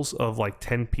 9 rolls of like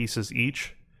 10 pieces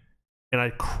each, and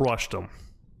I crushed them.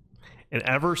 And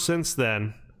ever since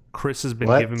then, Chris has been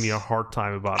giving me a hard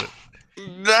time about it.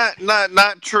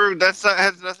 Not true.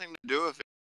 Has nothing to do with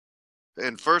it.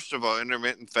 And first of all,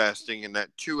 intermittent fasting, in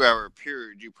that 2 hour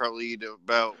period, you probably eat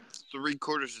about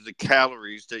 3/4 of the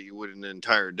calories that you would in an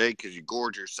entire day, because you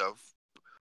gorge yourself,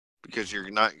 because you're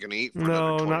not going to eat for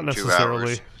another 22 not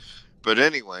necessarily. hours. But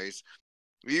anyways,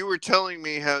 you were telling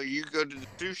me how you go to the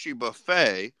sushi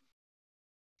buffet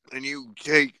and you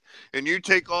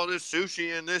take all this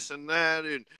sushi and this and that,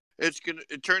 and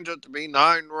it turns out to be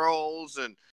 9 rolls,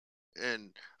 and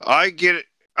I get it,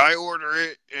 I order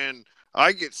it, and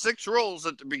I get 6 rolls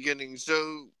at the beginning,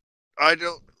 so I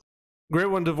don't.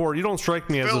 GreatOne De Vore, you don't strike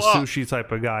me as a sushi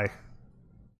type of guy.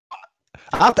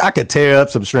 I could tear up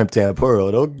some shrimp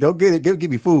tempura. Don't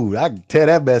give me food. I can tear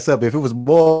that mess up. If it was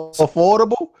more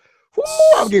affordable,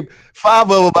 I'll give 5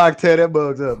 of them. I can tear that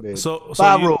bugs up, man. So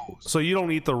 5 rolls. So you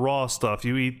don't eat the raw stuff.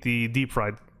 You eat the deep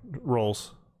fried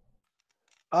rolls.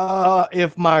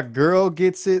 If my girl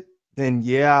gets it, then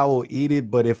yeah, I will eat it.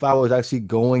 But if I was actually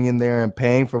going in there and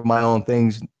paying for my own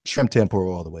things, shrimp tempura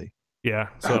all the way. Yeah.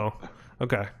 So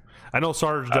okay. I know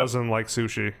Sarge doesn't like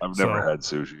sushi. I've never had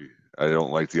sushi. I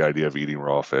don't like the idea of eating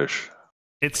raw fish.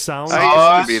 It sounds.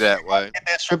 I used to be that way.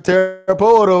 That shrimp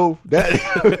tempura.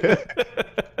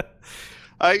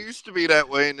 I used to be that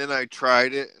way, and then I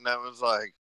tried it, and I was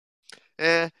like,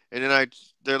 eh. And then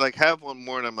they're like, have one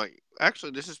more, and I'm like,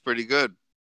 actually, this is pretty good.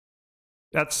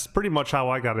 That's pretty much how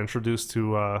I got introduced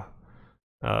to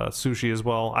sushi as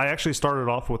well. I actually started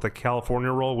off with a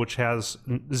California roll, which has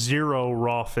 0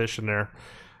 raw fish in there.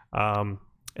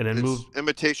 and then It's moved.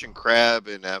 imitation crab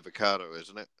and avocado,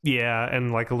 isn't it? Yeah,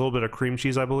 and like a little bit of cream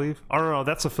cheese, I believe. I don't know.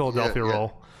 That's a Philadelphia Yeah.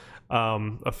 roll,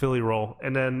 a Philly roll,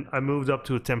 and then I moved up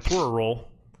to a tempura roll.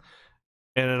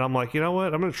 And then I'm like, you know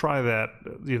what? I'm gonna try that.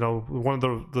 You know, one of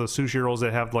the sushi rolls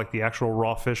that have like the actual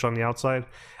raw fish on the outside.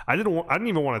 I didn't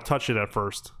even want to touch it at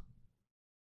first.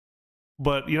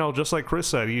 But you know, just like Chris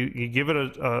said, you give it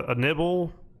a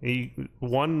nibble.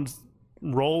 One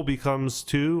roll becomes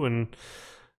two, and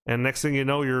next thing you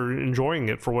know, you're enjoying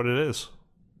it for what it is.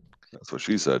 That's what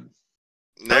she said.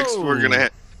 Next, Oh.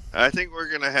 I think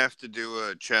we're gonna have to do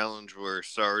a challenge where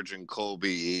Sarge and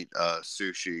Colby eat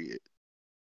sushi.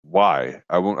 Why?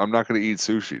 I'm not going to eat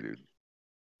sushi, dude.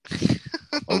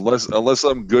 unless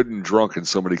I'm good and drunk and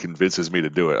somebody convinces me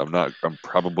to do it. I'm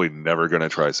probably never going to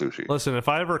try sushi. Listen, if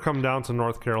I ever come down to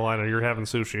North Carolina, you're having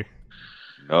sushi,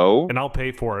 No, and I'll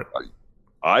pay for it.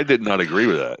 I did not agree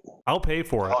with that. I'll pay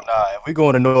for it. Oh, nah. If we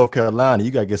going to North Carolina,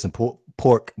 you got to get some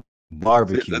pork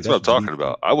barbecue. That's what I'm talking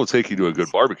about. I will take you to a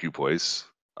good barbecue place.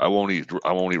 I won't eat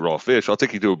raw fish. I'll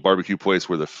take you to a barbecue place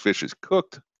where the fish is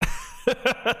cooked.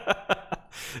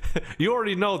 You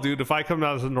already know, dude. If I come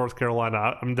down to North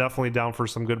Carolina, I'm definitely down for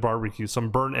some good barbecue, some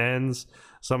burnt ends,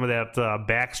 some of that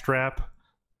backstrap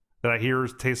that I hear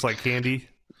tastes like candy.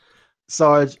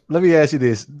 Sarge, let me ask you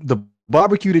this: the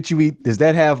barbecue that you eat, does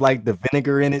that have like the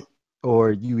vinegar in it,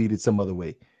 or you eat it some other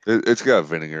way? It's got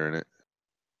vinegar in it.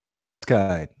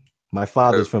 Kind. My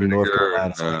father's from North Vinegar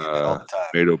Carolina, so he eats it all the time.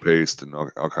 Tomato paste and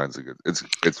all kinds of good.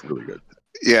 It's really good.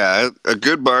 Yeah, a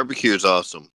good barbecue is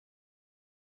awesome.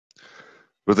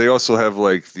 But they also have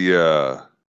like they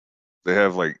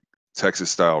have like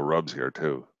Texas style rubs here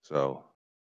too. So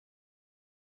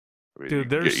I mean, Dude, you can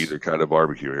there's get either kind of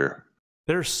barbecue here.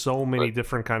 There's so many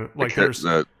different kind of like the, there's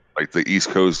like the East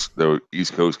Coast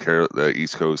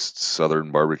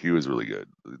Southern barbecue is really good.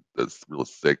 That's real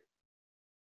thick,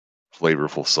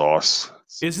 flavorful sauce.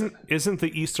 isn't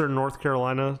the Eastern North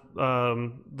Carolina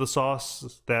the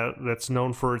sauce that's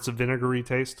known for its vinegary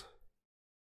taste?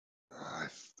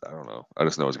 I don't know. I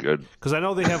just know it's good. Because I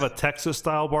know they have a Texas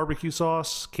style barbecue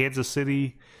sauce, Kansas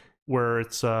City, where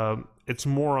it's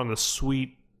more on the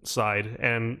sweet side,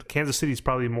 and Kansas City is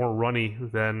probably more runny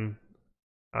than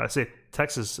I say.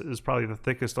 Texas is probably the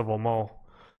thickest of them all.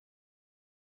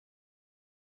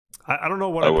 I don't know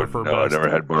what I prefer No, I best.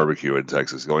 never had barbecue in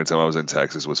Texas. The only time I was in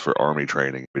Texas was for Army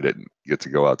training. We didn't get to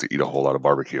go out to eat a whole lot of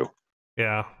barbecue.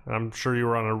 Yeah, I'm sure you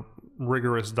were on a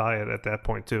rigorous diet at that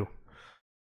point too.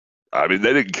 I mean,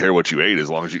 they didn't care what you ate as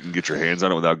long as you can get your hands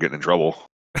on it without getting in trouble.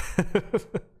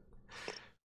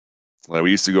 Like,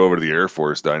 we used to go over to the Air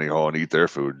Force dining hall and eat their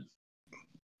food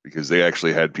because they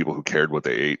actually had people who cared what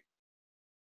they ate.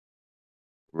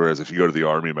 Whereas if you go to the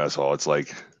Army mess hall, it's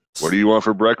like, what do you want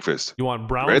for breakfast? You want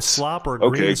brown Grits? slop or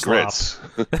green slop? Grits.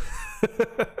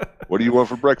 What do you want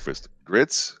for breakfast?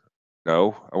 Grits?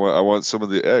 No, I want some of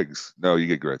the eggs. No, you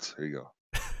get grits. Here you go.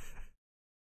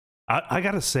 I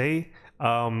gotta say,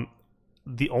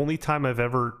 the only time I've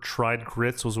ever tried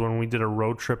grits was when we did a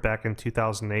road trip back in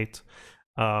 2008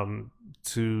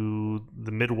 to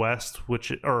the Midwest,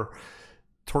 or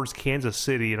towards Kansas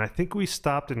City, and I think we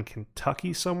stopped in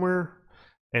Kentucky somewhere,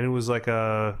 and it was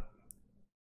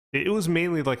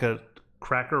mainly like a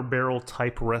Cracker Barrel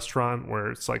type restaurant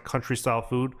where it's like country style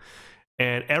food,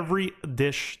 and every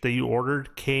dish that you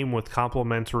ordered came with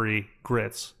complimentary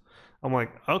grits. I'm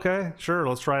like, okay, sure,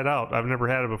 let's try it out. I've never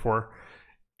had it before.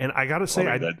 And I gotta say,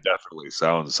 that definitely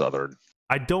sounds Southern.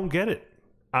 I don't get it.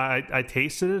 I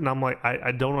tasted it and I'm like,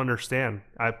 I don't understand.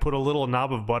 I put a little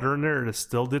knob of butter in there and it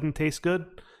still didn't taste good.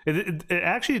 It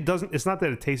actually doesn't. It's not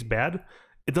that it tastes bad.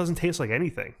 It doesn't taste like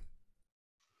anything.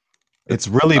 It's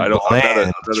really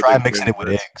bland. Try mixing it with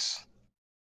eggs.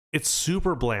 It's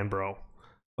super bland, bro.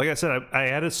 Like I said, I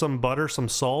added some butter, some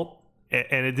salt,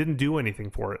 and it didn't do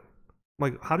anything for it.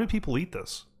 I'm like, how do people eat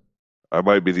this? I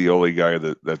might be the only guy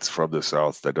that's from the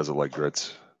South that doesn't like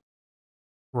grits.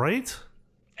 Right?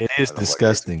 It is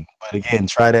disgusting. But again,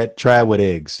 try it with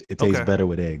eggs. It tastes better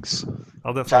with eggs.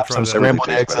 I'll definitely chop try some that. scrambled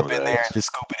eggs up in there and just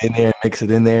scoop it in there and mix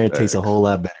it in there. It tastes a whole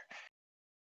lot better.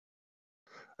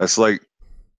 That's like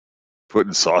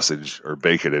putting sausage or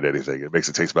bacon in anything. It makes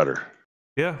it taste better.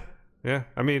 Yeah.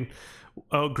 I mean,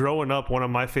 growing up, one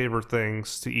of my favorite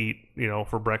things to eat,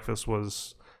 for breakfast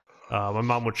was my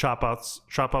mom would chop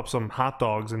up some hot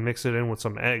dogs and mix it in with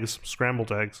some eggs,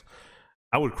 scrambled eggs.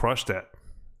 I would crush that.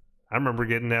 I remember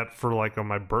getting that for like on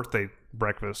my birthday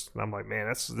breakfast, and I'm like, man,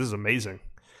 this is amazing.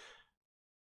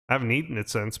 I haven't eaten it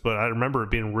since, but I remember it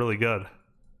being really good.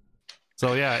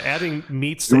 So yeah, adding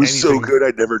meats to anything. It was so good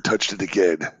I never touched it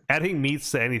again. Adding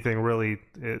meats to anything really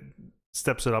it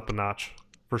steps it up a notch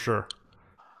for sure.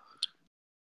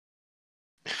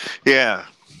 Yeah,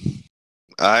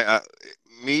 I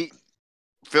meat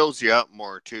fills you up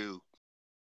more too.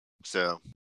 So.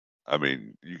 I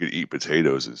mean, you could eat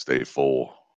potatoes and stay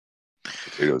full.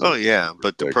 Potatoes. Oh Are yeah,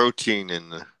 but the thick. protein in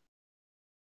the.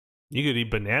 You could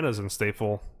eat bananas and stay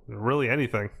full. Really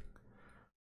anything.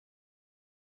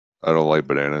 I don't like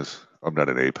bananas. I'm not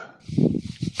an ape.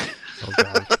 Oh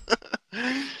god.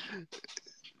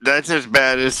 That's as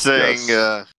bad as saying.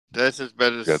 Yes. That's as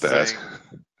bad as You have to saying ask.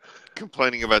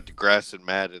 complaining about the grass in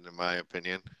Madden, in my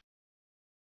opinion.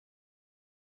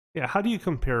 Yeah, how do you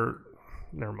compare?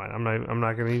 Never mind. I'm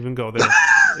not going to even go there.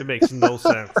 It makes no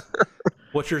sense.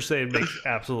 What you're saying makes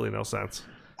absolutely no sense.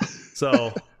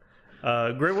 So,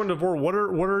 GreatOne De Vore, what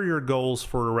are your goals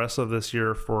for the rest of this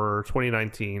year for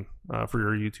 2019 for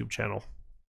your YouTube channel?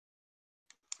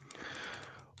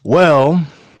 Well,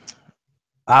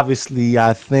 obviously,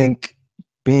 I think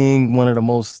being one of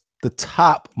the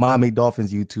top Miami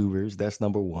Dolphins YouTubers, that's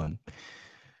number one.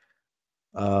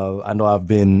 I know I've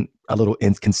been a little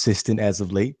inconsistent as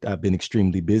of late. I've been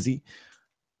extremely busy.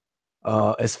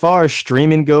 As far as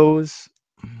streaming goes,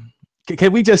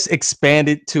 can we just expand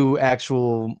it to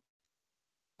actual?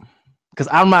 Because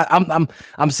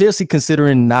I'm seriously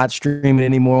considering not streaming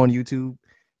anymore on YouTube,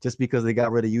 just because they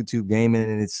got rid of YouTube gaming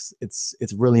and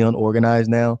it's really unorganized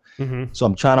now. Mm-hmm. So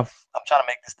I'm trying to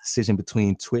make this decision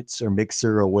between Twitch or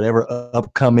Mixer or whatever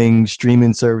upcoming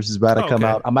streaming services about to come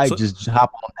out. I might just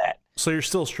hop on that. So you're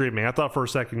still streaming. I thought for a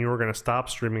second you were going to stop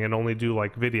streaming and only do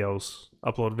like videos,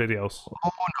 upload videos.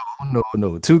 Oh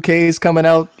no. 2K is coming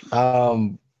out.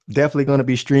 Definitely going to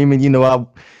be streaming. You know,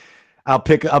 I'm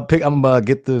gonna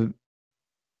get the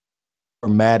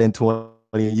Madden 20.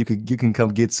 You can come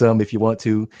get some if you want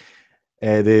to.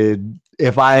 And then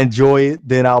if I enjoy it,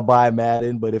 then I'll buy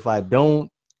Madden. But if I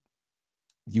don't,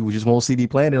 you just won't see me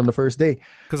playing it on the first day.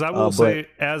 Because I will say,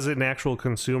 as an actual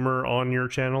consumer on your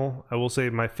channel, I will say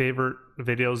my favorite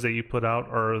videos that you put out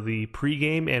are the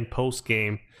pre-game and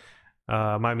post-game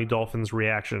Miami Dolphins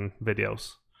reaction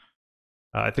videos.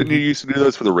 I think Didn't you used to do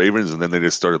those for the Ravens, and then they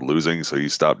just started losing, so you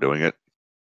stopped doing it?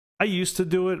 I used to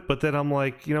do it, but then I'm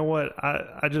like, you know what?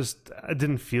 I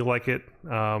didn't feel like it.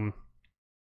 I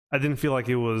didn't feel like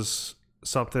it was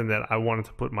something that I wanted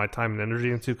to put my time and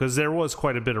energy into, because there was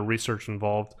quite a bit of research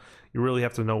involved. You really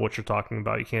have to know what you're talking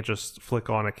about. You can't just flick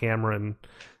on a camera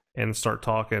and start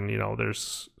talking. You know,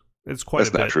 it's quite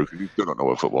a bit. That's not true, because you still don't know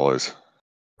what football is.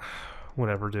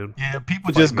 Whatever, dude. Yeah,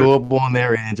 people just go up on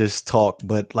there and just talk.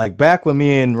 But like back when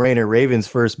me and ReigningRavens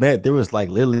first met, there was like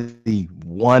literally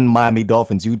one Miami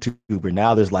Dolphins YouTuber.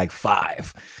 Now there's like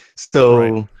 5. So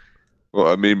Right. Well,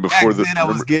 I mean, before then I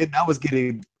was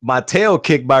getting my tail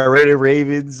kicked by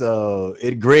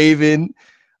ReigningRavens, Graven,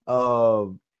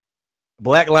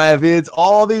 Black Lion Vids.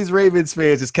 All these Ravens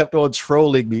fans just kept on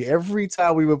trolling me every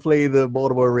time we would play the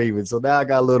Baltimore Ravens. So now I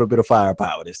got a little bit of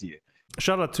firepower this year.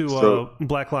 Shout out to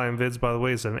Black Lion Vids, by the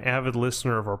way. He's an avid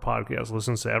listener of our podcast.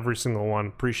 Listens to every single one.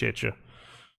 Appreciate you.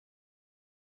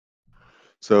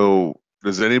 So,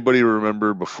 does anybody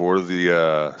remember before the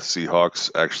Seahawks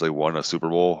actually won a Super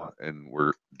Bowl and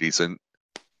were decent?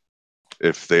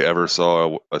 If they ever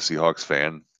saw a Seahawks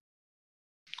fan?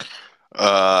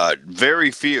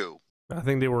 Very few. I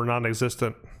think they were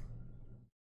non-existent.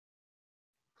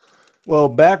 Well,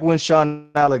 back when Sean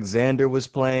Alexander was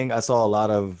playing, I saw a lot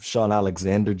of Sean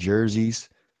Alexander jerseys.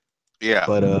 Yeah.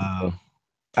 But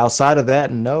outside of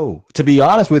that, no. To be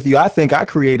honest with you, I think I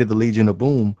created the Legion of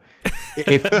Boom.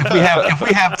 If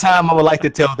we have time, I would like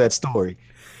to tell that story.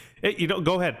 Hey,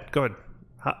 go ahead.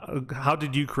 How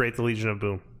did you create the Legion of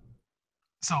Boom?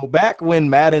 So back when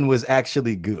Madden was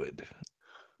actually good,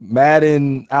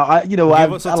 Madden, Give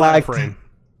us a time frame.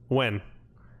 When?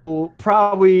 Well,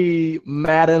 probably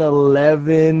Madden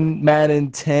 11, Madden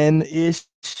 10-ish.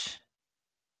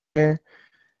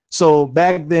 So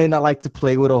back then, I liked to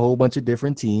play with a whole bunch of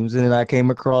different teams, and then I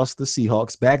came across the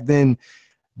Seahawks. Back then,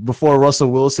 before Russell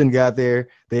Wilson got there,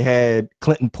 they had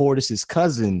Clinton Portis'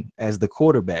 cousin as the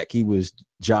quarterback. He was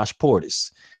Josh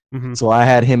Portis. Mm-hmm. So I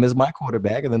had him as my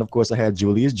quarterback, and then, of course, I had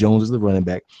Julius Jones as the running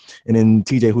back, and then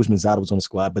T.J. Hushmanzada was on the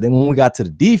squad. But then when we got to the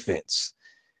defense,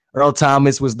 Earl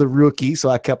Thomas was the rookie, so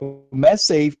I kept him at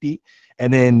safety.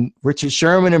 And then Richard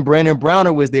Sherman and Brandon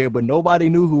Browner was there, but nobody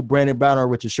knew who Brandon Browner or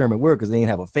Richard Sherman were because they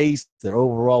didn't have a face. Their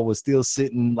overall was still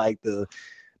sitting like the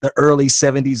early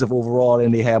 70s of overall,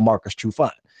 and they had Marcus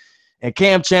Trufant. And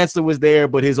Cam Chancellor was there,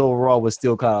 but his overall was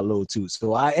still kind of low too.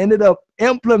 So I ended up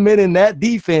implementing that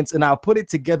defense, and I put it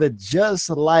together just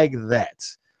like that.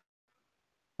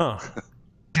 Huh.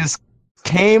 Just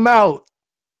came out.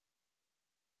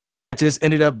 Just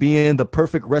ended up being the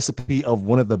perfect recipe of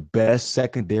one of the best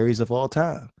secondaries of all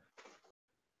time.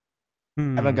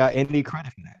 Haven't got any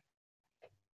credit for that.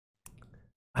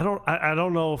 I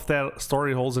don't know if that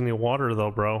story holds any water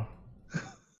though, bro.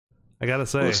 I gotta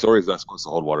say. Well, the story's not supposed to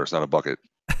hold water. It's not a bucket.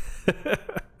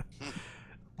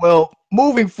 Well,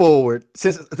 moving forward,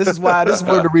 since this is one of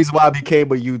the reasons why I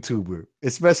became a YouTuber,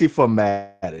 especially for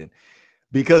Madden,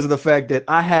 because of the fact that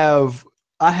I have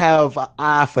an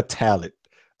eye for talent.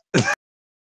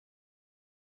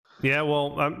 Yeah,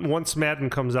 well, once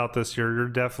Madden comes out this year, you're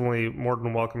definitely more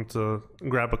than welcome to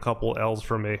grab a couple L's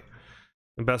from me.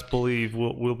 And best believe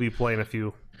we'll be playing a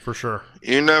few for sure.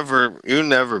 You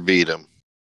never beat him.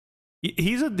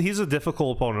 He's a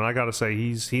difficult opponent. I gotta say,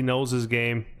 he knows his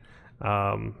game.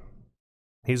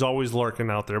 He's always lurking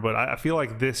out there, but I feel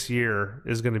like this year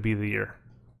is going to be the year.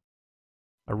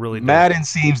 I really do. Madden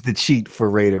seems to cheat for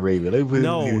ReigningRavens.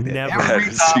 No, never.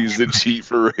 Madden seems to cheat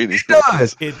for Raiden. It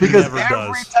does. It because never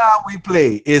every does. time we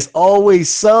play, it's always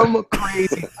some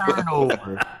crazy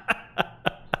turnover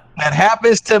that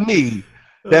happens to me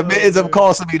that ends up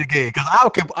costing me the game.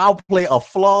 Because I'll play a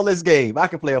flawless game. I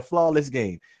can play a flawless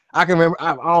game. I can remember,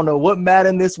 I don't know what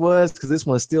Madden this was, because this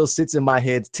one still sits in my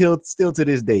head still to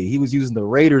this day. He was using the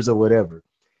Raiders or whatever.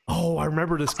 Oh, I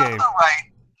remember this game. Right.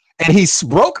 And he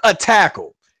broke a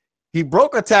tackle. He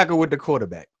broke a tackle with the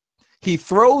quarterback. He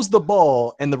throws the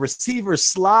ball, and the receiver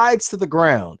slides to the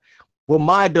ground. Well,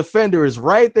 my defender is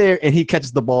right there, and he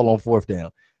catches the ball on fourth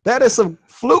down. That is some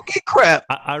fluky crap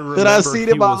I remember that I've seen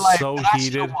in my life. So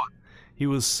heated. He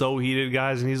was so heated,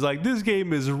 guys, and he's like, "This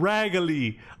game is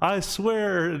raggedy. I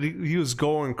swear." He was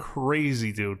going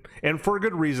crazy, dude, and for a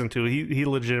good reason too. He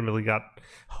legitimately got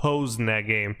hosed in that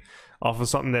game off of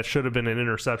something that should have been an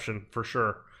interception for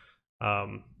sure.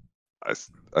 I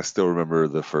still remember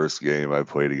the first game I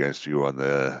played against you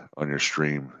on your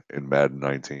stream in Madden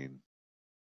 19.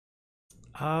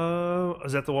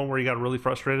 Is that the one where you got really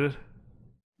frustrated?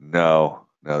 No,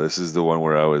 this is the one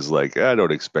where I was like, I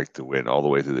don't expect to win all the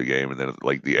way through the game, and then at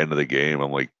like the end of the game,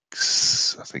 I'm like,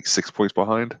 I think 6 points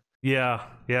behind. Yeah,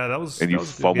 that was. And that you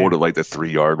was fumbled at like the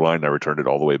 3-yard line. And I returned it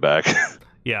all the way back.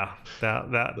 Yeah, that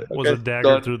was Okay, a dagger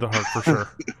done. through the heart for sure.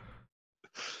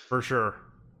 For sure.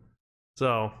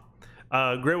 So,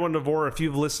 GreatOne De Vore, if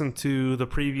you've listened to the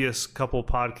previous couple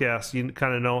podcasts, you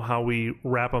kind of know how we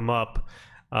wrap them up.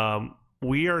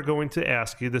 We are going to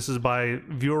ask you, this is by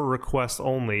viewer request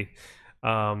only,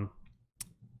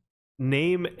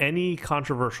 name any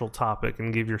controversial topic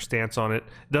and give your stance on it.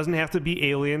 It doesn't have to be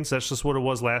aliens. That's just what it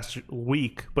was last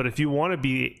week. But if you want to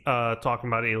be talking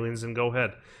about aliens, then go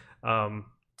ahead.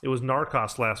 It was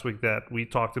Narcos last week that we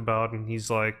talked about, and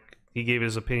he gave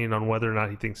his opinion on whether or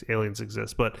not he thinks aliens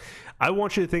exist. But I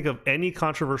want you to think of any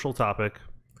controversial topic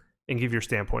and give your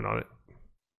standpoint on it.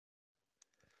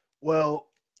 Well,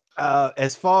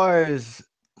 as far as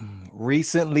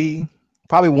recently,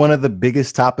 probably one of the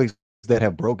biggest topics that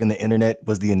have broken the internet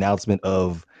was the announcement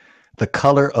of the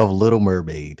color of Little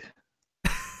Mermaid.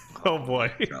 Oh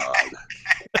boy. God.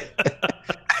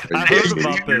 I heard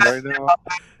about this. Right now?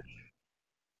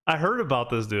 I heard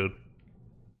about this, dude.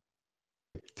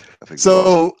 I think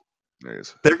So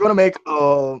Yes. they're going to make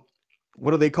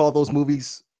what do they call those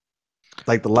movies?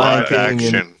 Like the Lion Live King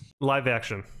action. and Live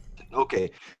action. okay.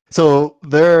 So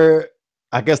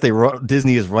I guess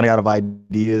Disney is running out of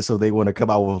ideas, so they want to come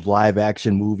out with live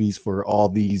action movies for all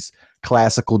these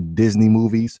classical Disney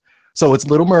movies. So it's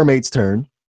Little Mermaid's turn.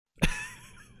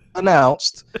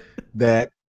 Announced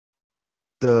that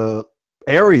the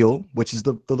Ariel, which is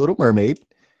the Little Mermaid,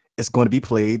 is going to be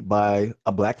played by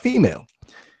a black female.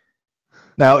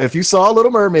 Now, if you saw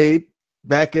Little Mermaid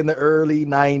back in the early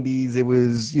 90s, it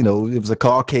was a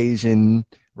Caucasian,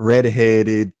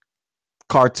 redheaded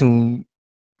cartoon.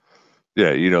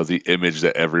 Yeah, the image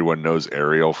that everyone knows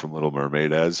Ariel from Little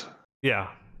Mermaid as. Yeah.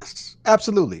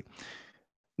 Absolutely.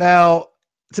 Now,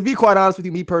 to be quite honest with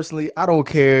you, me personally, I don't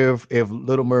care if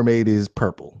Little Mermaid is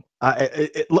purple.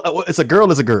 It's a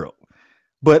girl is a girl.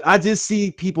 But I just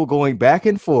see people going back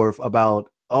and forth about,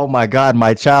 oh my God,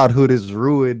 my childhood is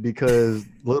ruined because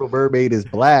Little Mermaid is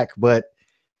black. But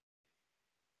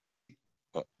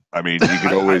I mean, you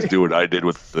can always do what I did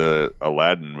with the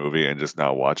Aladdin movie and just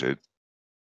not watch it.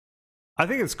 I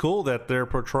think it's cool that they're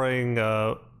portraying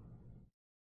a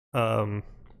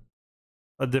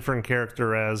different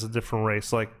character as a different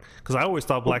race. Like, because I always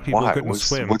thought black people couldn't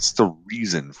swim. What's the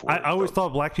reason for it? I always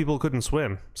thought black people couldn't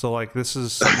swim. So, like, this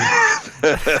is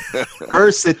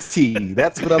diversity.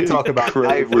 That's what I'm talking about.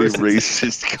 Incredibly Diversity.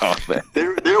 racist comment.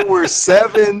 There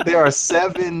are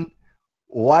 7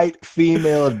 white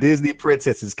female Disney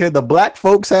princesses. Can the black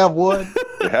folks have one?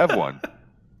 They have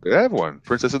one.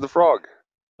 Princess and the Frog.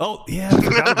 Oh yeah, I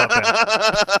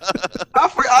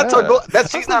forgot about that.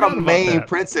 She's not a forgot about main that.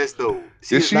 princess though.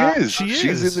 Yes, she not. is. She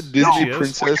She's is. in the Disney She is.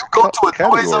 princess When you go to a Toys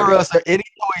category. R Us or any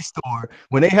toy store,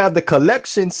 when they have the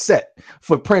collection set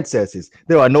for princesses,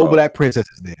 there are no black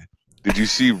princesses there. Did you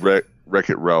see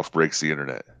Wreck-It Ralph Breaks the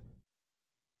Internet?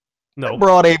 No. That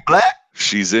broad ain't black.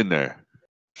 She's in there.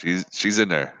 She's in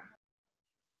there.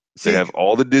 They have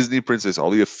all the Disney princess, all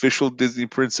the official Disney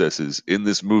princesses in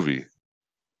this movie,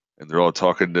 and they're all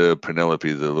talking to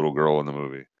Penelope, the little girl in the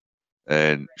movie,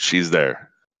 and she's there.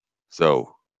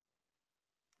 So,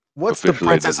 what's the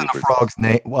Princess and the Frog's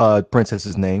name?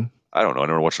 Princess's name? I don't know. I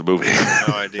never watched the movie.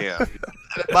 No idea.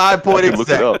 My point is look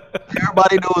it up.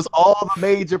 everybody knows all the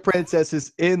major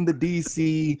princesses in the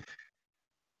DC.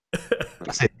 I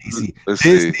said DC.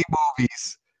 Disney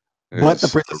movies. But the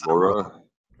Princess Aurora.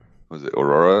 Was it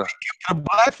Aurora? Can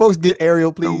black folks get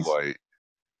Ariel, please? Snow White.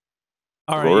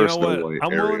 All right, Aurora, you know Snow what? White,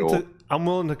 I'm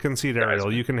willing to concede Ariel.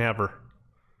 Jasmine. You can have her.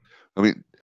 I mean,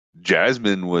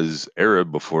 Jasmine was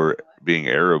Arab before being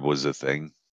Arab was a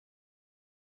thing.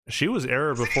 She was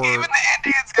Arab before. Even the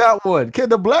Indians got one. Can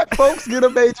the black folks get a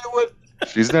major one?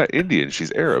 She's not Indian.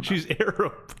 She's Arab. She's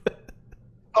Arab.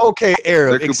 Okay,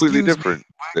 Arab. They're completely different.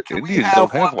 The Indians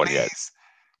don't have one yet.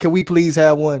 Can we please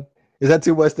have one? Is that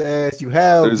too much to ask?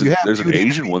 There's an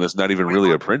Asian one that's not even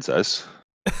really a princess.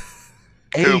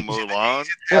 Mulan?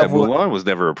 Yeah, Mulan was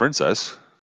never a princess.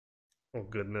 Oh,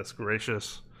 goodness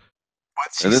gracious. But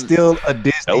she's still a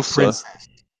Disney princess.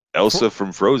 Elsa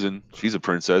from Frozen, she's a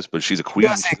princess, but she's a queen.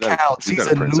 Doesn't count. She's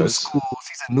a new school.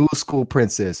 She's a new school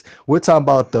princess. We're talking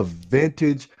about the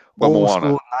vintage old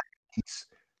school 90s.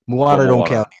 Moana don't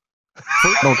count.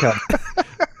 Don't count.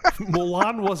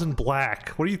 Mulan wasn't black.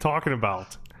 What are you talking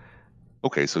about?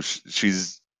 Okay, so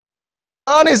she's.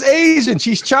 Mulan is Asian.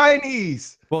 She's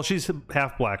Chinese. Well, she's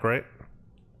half black, right?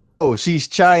 Oh, she's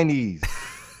Chinese.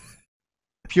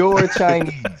 Pure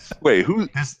Chinese. Wait, who?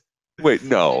 Wait,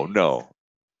 no.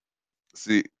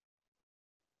 See,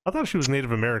 I thought she was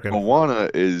Native American.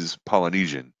 Moana is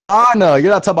Polynesian. Moana,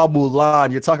 you're not talking about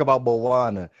Mulan. You're talking about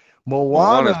Moana.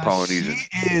 Moana is Polynesian.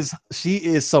 She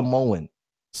is Samoan.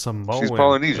 Samoan. She's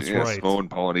Polynesian. That's Yeah, right. Samoan,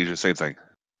 Polynesian, same thing.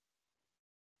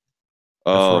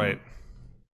 That's right.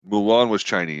 Mulan was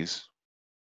Chinese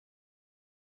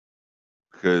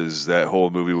because that whole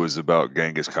movie was about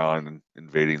Genghis Khan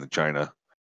invading the China.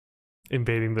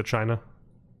 Invading the China.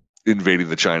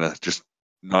 Just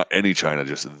not any China,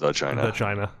 just the China. The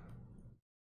China.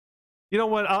 You know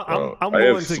what? I'm I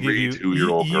willing have to give you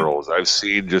 2-year-old girls. I've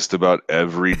seen just about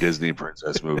every Disney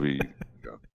princess movie.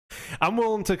 I'm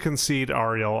willing to concede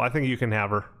Ariel. I think you can have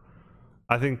her.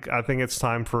 I think it's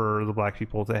time for the black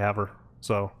people to have her.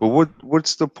 So, but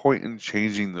what's the point in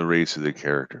changing the race of the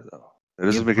character though? That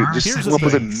doesn't make it. Just come up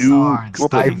with a new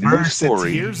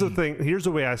story. Here's the thing. Here's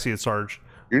the way I see it, Sarge.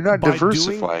 You're not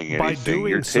diversifying anything.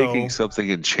 You're taking something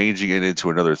and changing it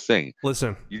into another thing.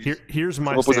 Listen, here's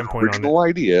my standpoint on it. Original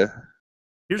idea.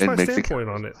 Here's my standpoint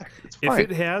on it. If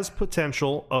it has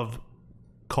potential of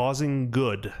causing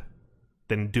good,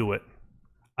 then do it.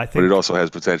 But it also has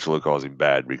potential of causing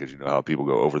bad because you know how people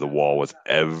go over the wall with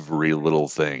every little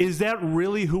thing. Is that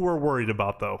really who we're worried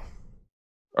about, though?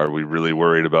 Are we really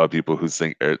worried about people who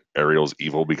think Ariel's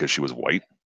evil because she was white?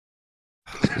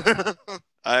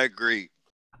 I agree.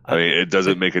 I mean, it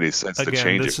doesn't make any sense to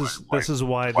change this it. This is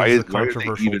why this is a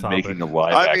controversial topic. Making a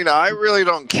live I mean, I really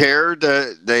don't care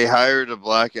that they hired a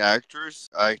black actress.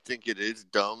 I think it is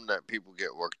dumb that people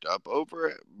get worked up over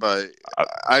it, but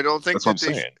I don't think that's what I'm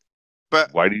saying.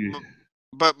 But why do you?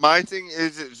 But my thing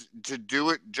is to do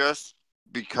it just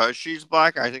because she's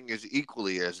black. I think is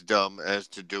equally as dumb as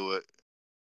to do it.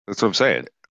 That's what I'm saying.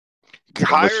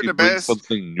 Hire the best.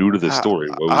 Something new to the story.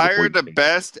 Hire the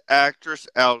best actress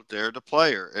out there to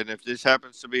play her, and if this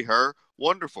happens to be her,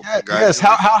 wonderful. Yes.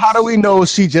 How do we know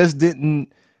she just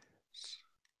didn't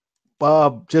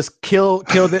just kill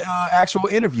the actual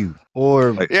interview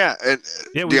or we don't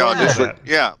know that.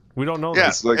 Yeah. We don't know.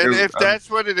 Yeah, like and if that's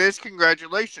what it is,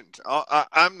 congratulations.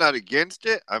 I'm not against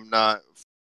it.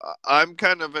 I'm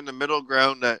kind of in the middle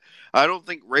ground that I don't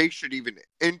think race should even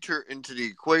enter into the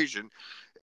equation.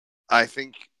 I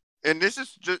think, and this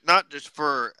is not just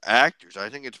for actors. I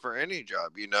think it's for any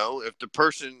job. You know, if the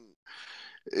person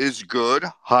is good,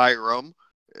 hire them.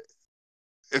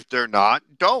 If they're not,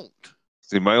 don't.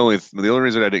 See, the only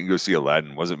reason I didn't go see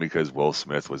Aladdin wasn't because Will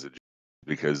Smith was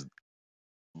because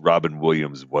Robin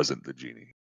Williams wasn't the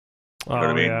genie. You know what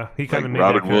I mean? Yeah, he kind of made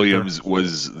Robin Williams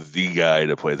was the guy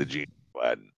to play the genie in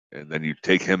Aladdin, and then you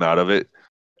take him out of it,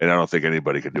 and I don't think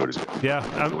anybody could do it as well. Yeah,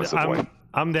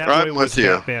 I'm that I'm way with with you.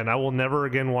 Batman. I will never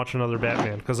again watch another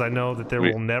Batman because I know that there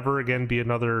will never again be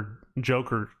another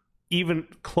Joker even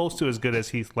close to as good as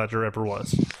Heath Ledger ever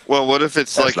was. Well, what if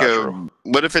it's That's like not a true.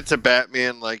 what if it's a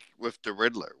Batman like with the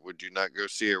Riddler? Would you not go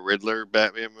see a Riddler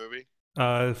Batman movie?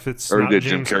 If it's Already not did.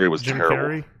 Jim Carrey was terrible.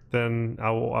 Carrey, then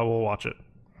I will watch it.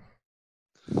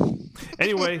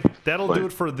 Anyway, that'll But do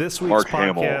it for this week's Mark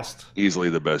Hamill, podcast. easily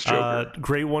the best Joker.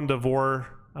 GreatOne De Vore.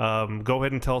 Go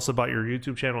ahead and tell us about your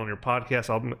YouTube channel and your podcast.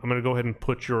 I'm going to go ahead and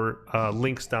put your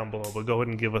links down below, but go ahead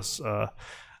and give us a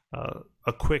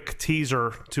quick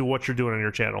teaser to what you're doing on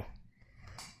your channel.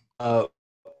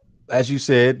 As you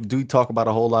said, do talk about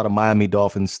a whole lot of Miami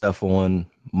Dolphins stuff on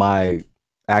my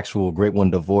actual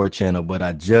GreatOne De Vore channel, but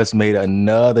I just made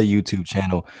another YouTube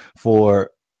channel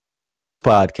for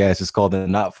podcast. It's called the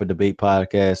Not for Debate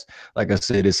podcast. Like I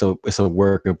said, it's a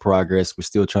work in progress. We're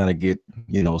still trying to get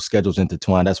schedules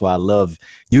intertwined. That's why I love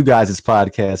you guys'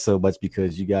 podcast so much,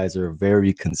 because you guys are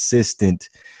very consistent,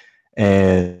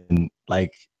 and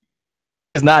like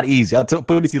it's not easy. I'll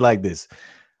put it to you like this: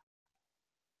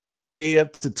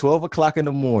 up to 12 o'clock in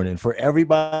the morning for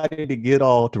everybody to get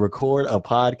all to record a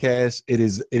podcast. It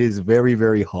is very,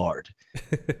 very hard.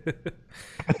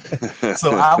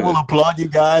 So I will applaud you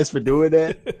guys for doing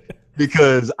that,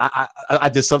 because I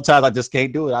just sometimes I just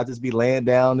can't do it. I just be laying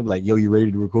down and be like, yo, you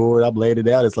ready to record? I'm laying it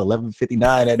down. It's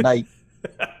 11:59 at night.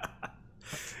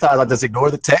 Sometimes I just ignore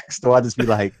the text, or I just be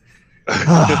like,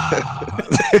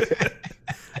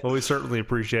 Well, we certainly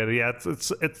appreciate it. Yeah,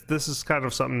 it's this is kind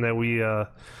of something that we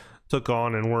took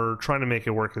on, and we're trying to make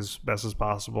it work as best as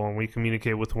possible, and we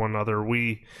communicate with one another.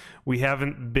 We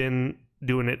haven't been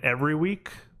doing it every week,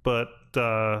 but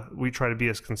we try to be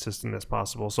as consistent as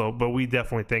possible. So, but we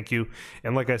definitely thank you.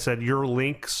 And like I said, your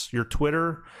links, your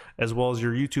Twitter, as well as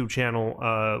your YouTube channel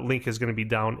link is going to be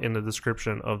down in the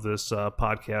description of this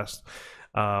podcast.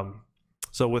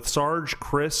 So with Sarge,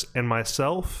 Chris, and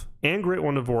myself, and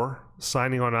GreatOne De Vore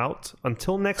signing on out.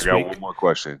 Until next week. One more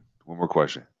question.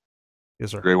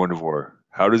 Yes, sir. GreatOne De Vore.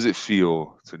 How does it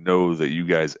feel to know that you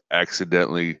guys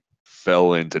accidentally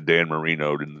fell into Dan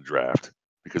Marino in the draft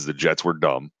because the Jets were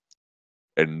dumb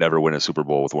and never win a Super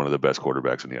Bowl with one of the best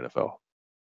quarterbacks in the NFL?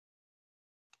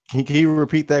 Can you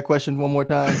repeat that question one more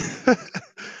time?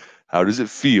 How does it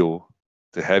feel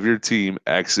to have your team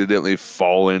accidentally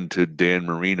fall into Dan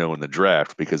Marino in the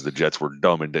draft because the Jets were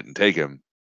dumb and didn't take him,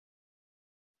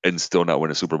 and still not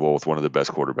win a Super Bowl with one of the best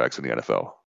quarterbacks in the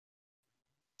NFL?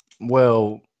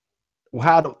 Well,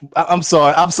 I'm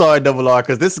sorry, Double R,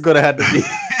 because this is gonna have to be.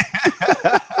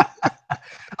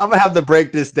 I'm gonna have to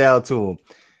break this down to him.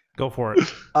 Go for it.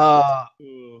 At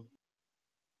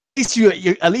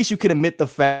least you can admit the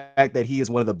fact that he is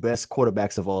one of the best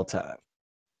quarterbacks of all time.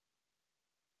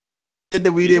 And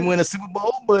that we didn't win a Super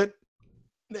Bowl, but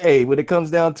hey, when it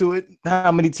comes down to it, how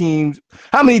many teams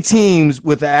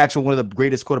with the actual one of the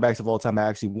greatest quarterbacks of all time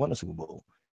actually won a Super Bowl?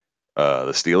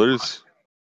 The Steelers,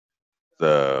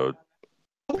 the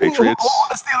Patriots.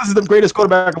 The Steelers is the greatest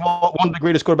quarterback of all, one of the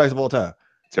greatest quarterbacks of all time.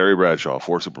 Terry Bradshaw,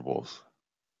 4 Super Bowls.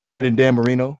 And Dan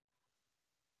Marino.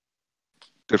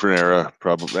 Different era,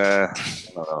 probably. I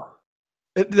don't know.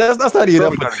 That's not even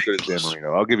Probably not as good as Dan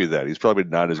Marino. I'll give you that. He's probably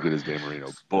not as good as Dan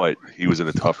Marino, but he was in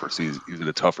a tougher season. He was in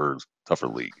a tougher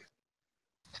league.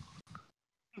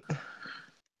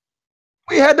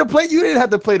 We had to play. You didn't have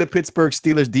to play the Pittsburgh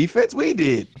Steelers defense. We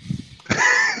did.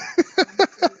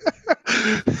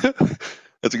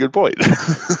 That's a good point.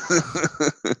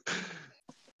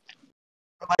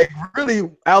 Like really,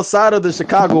 outside of the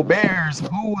Chicago Bears,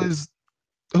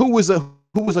 who was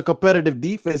a competitive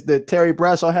defense that Terry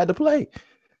Bradshaw had to play?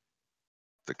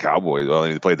 The Cowboys. Well,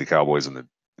 he played the Cowboys in the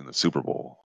Super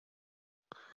Bowl.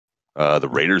 The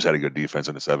Raiders had a good defense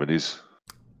in the 70s.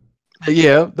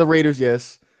 Yeah, the Raiders,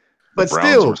 yes. But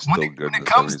still, when it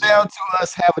comes down to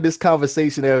us having this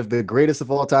conversation as the greatest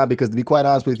of all time, because to be quite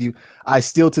honest with you, I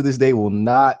still to this day will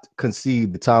not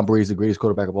concede that Tom Brady is the greatest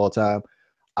quarterback of all time.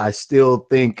 I still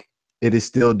think it is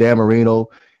still Dan Marino.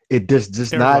 It just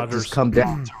not Rodgers. Just come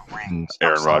down to rings.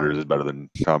 Aaron Rodgers is better than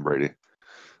Tom Brady.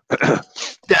 Anyway.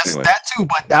 That too,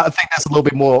 but I think that's a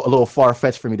little far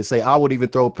fetched for me to say. I would even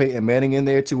throw Peyton Manning in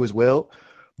there too as well,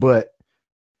 but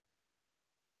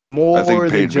I think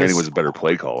Peyton Manning was a better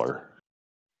play caller.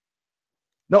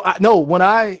 No. When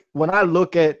I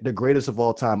look at the greatest of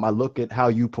all time, I look at how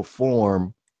you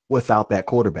perform without that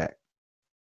quarterback.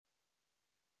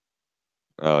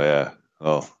 Oh yeah.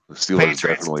 Oh, the Steelers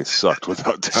definitely sucked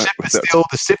without time.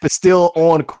 The ship is still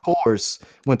on course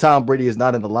when Tom Brady is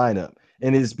not in the lineup,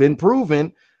 and it's been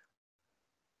proven.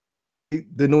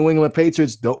 The New England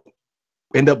Patriots don't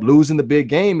end up losing the big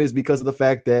game is because of the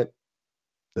fact that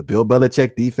The Bill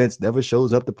Belichick defense never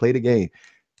shows up to play the game.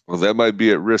 Well, that might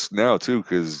be at risk now too,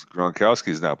 because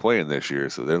Gronkowski's not playing this year,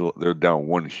 so they're down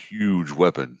one huge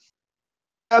weapon.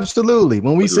 Absolutely.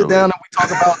 When we sit Literally. down and we talk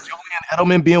about Julian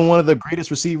Edelman being one of the greatest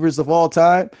receivers of all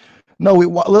time, no,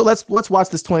 let's watch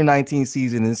this 2019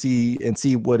 season and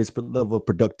see what his level of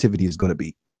productivity is going to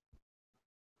be.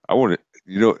 I want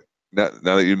to, now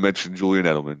that you mentioned Julian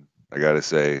Edelman, I got to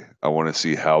say I want to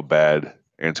see how bad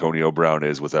Antonio Brown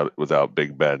is without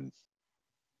Big Ben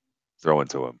throwing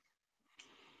to him.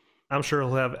 I'm sure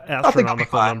he'll have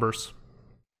astronomical numbers.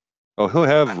 Oh,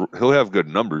 he'll have good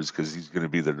numbers because he's going to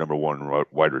be the number one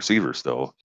wide receiver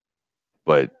still,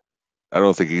 but I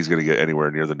don't think he's going to get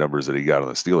anywhere near the numbers that he got on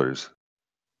the Steelers,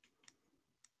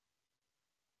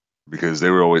 because they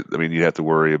were always. I mean, you have to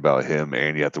worry about him,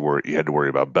 and you had to worry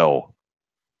about Bell,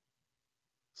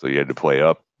 so you had to play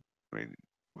up. I mean,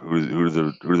 who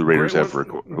do the Raiders have for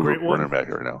running back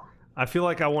right now? I feel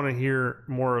like I want to hear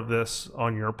more of this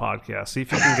on your podcast. See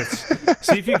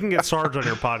if you can get Sarge on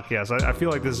your podcast. I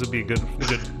feel like this would be a good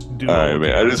duo. All right,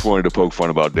 man. I just wanted to poke fun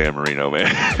about Dan Marino,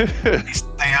 man.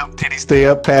 Did he stay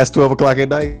up past 12 o'clock at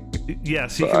night?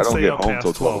 Yes, he can stay up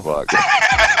past 12 o'clock.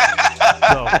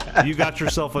 So you got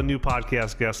yourself a new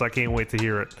podcast guest. I can't wait to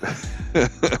hear it.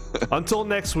 Until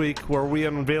next week, where we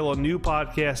unveil a new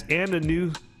podcast and a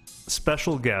new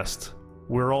special guest.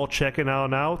 We're all checking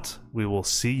out. We will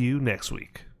see you next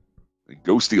week.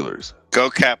 Go Steelers. Go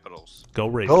Capitals. Go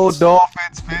Ravens. Go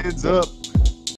Dolphins. Fins up.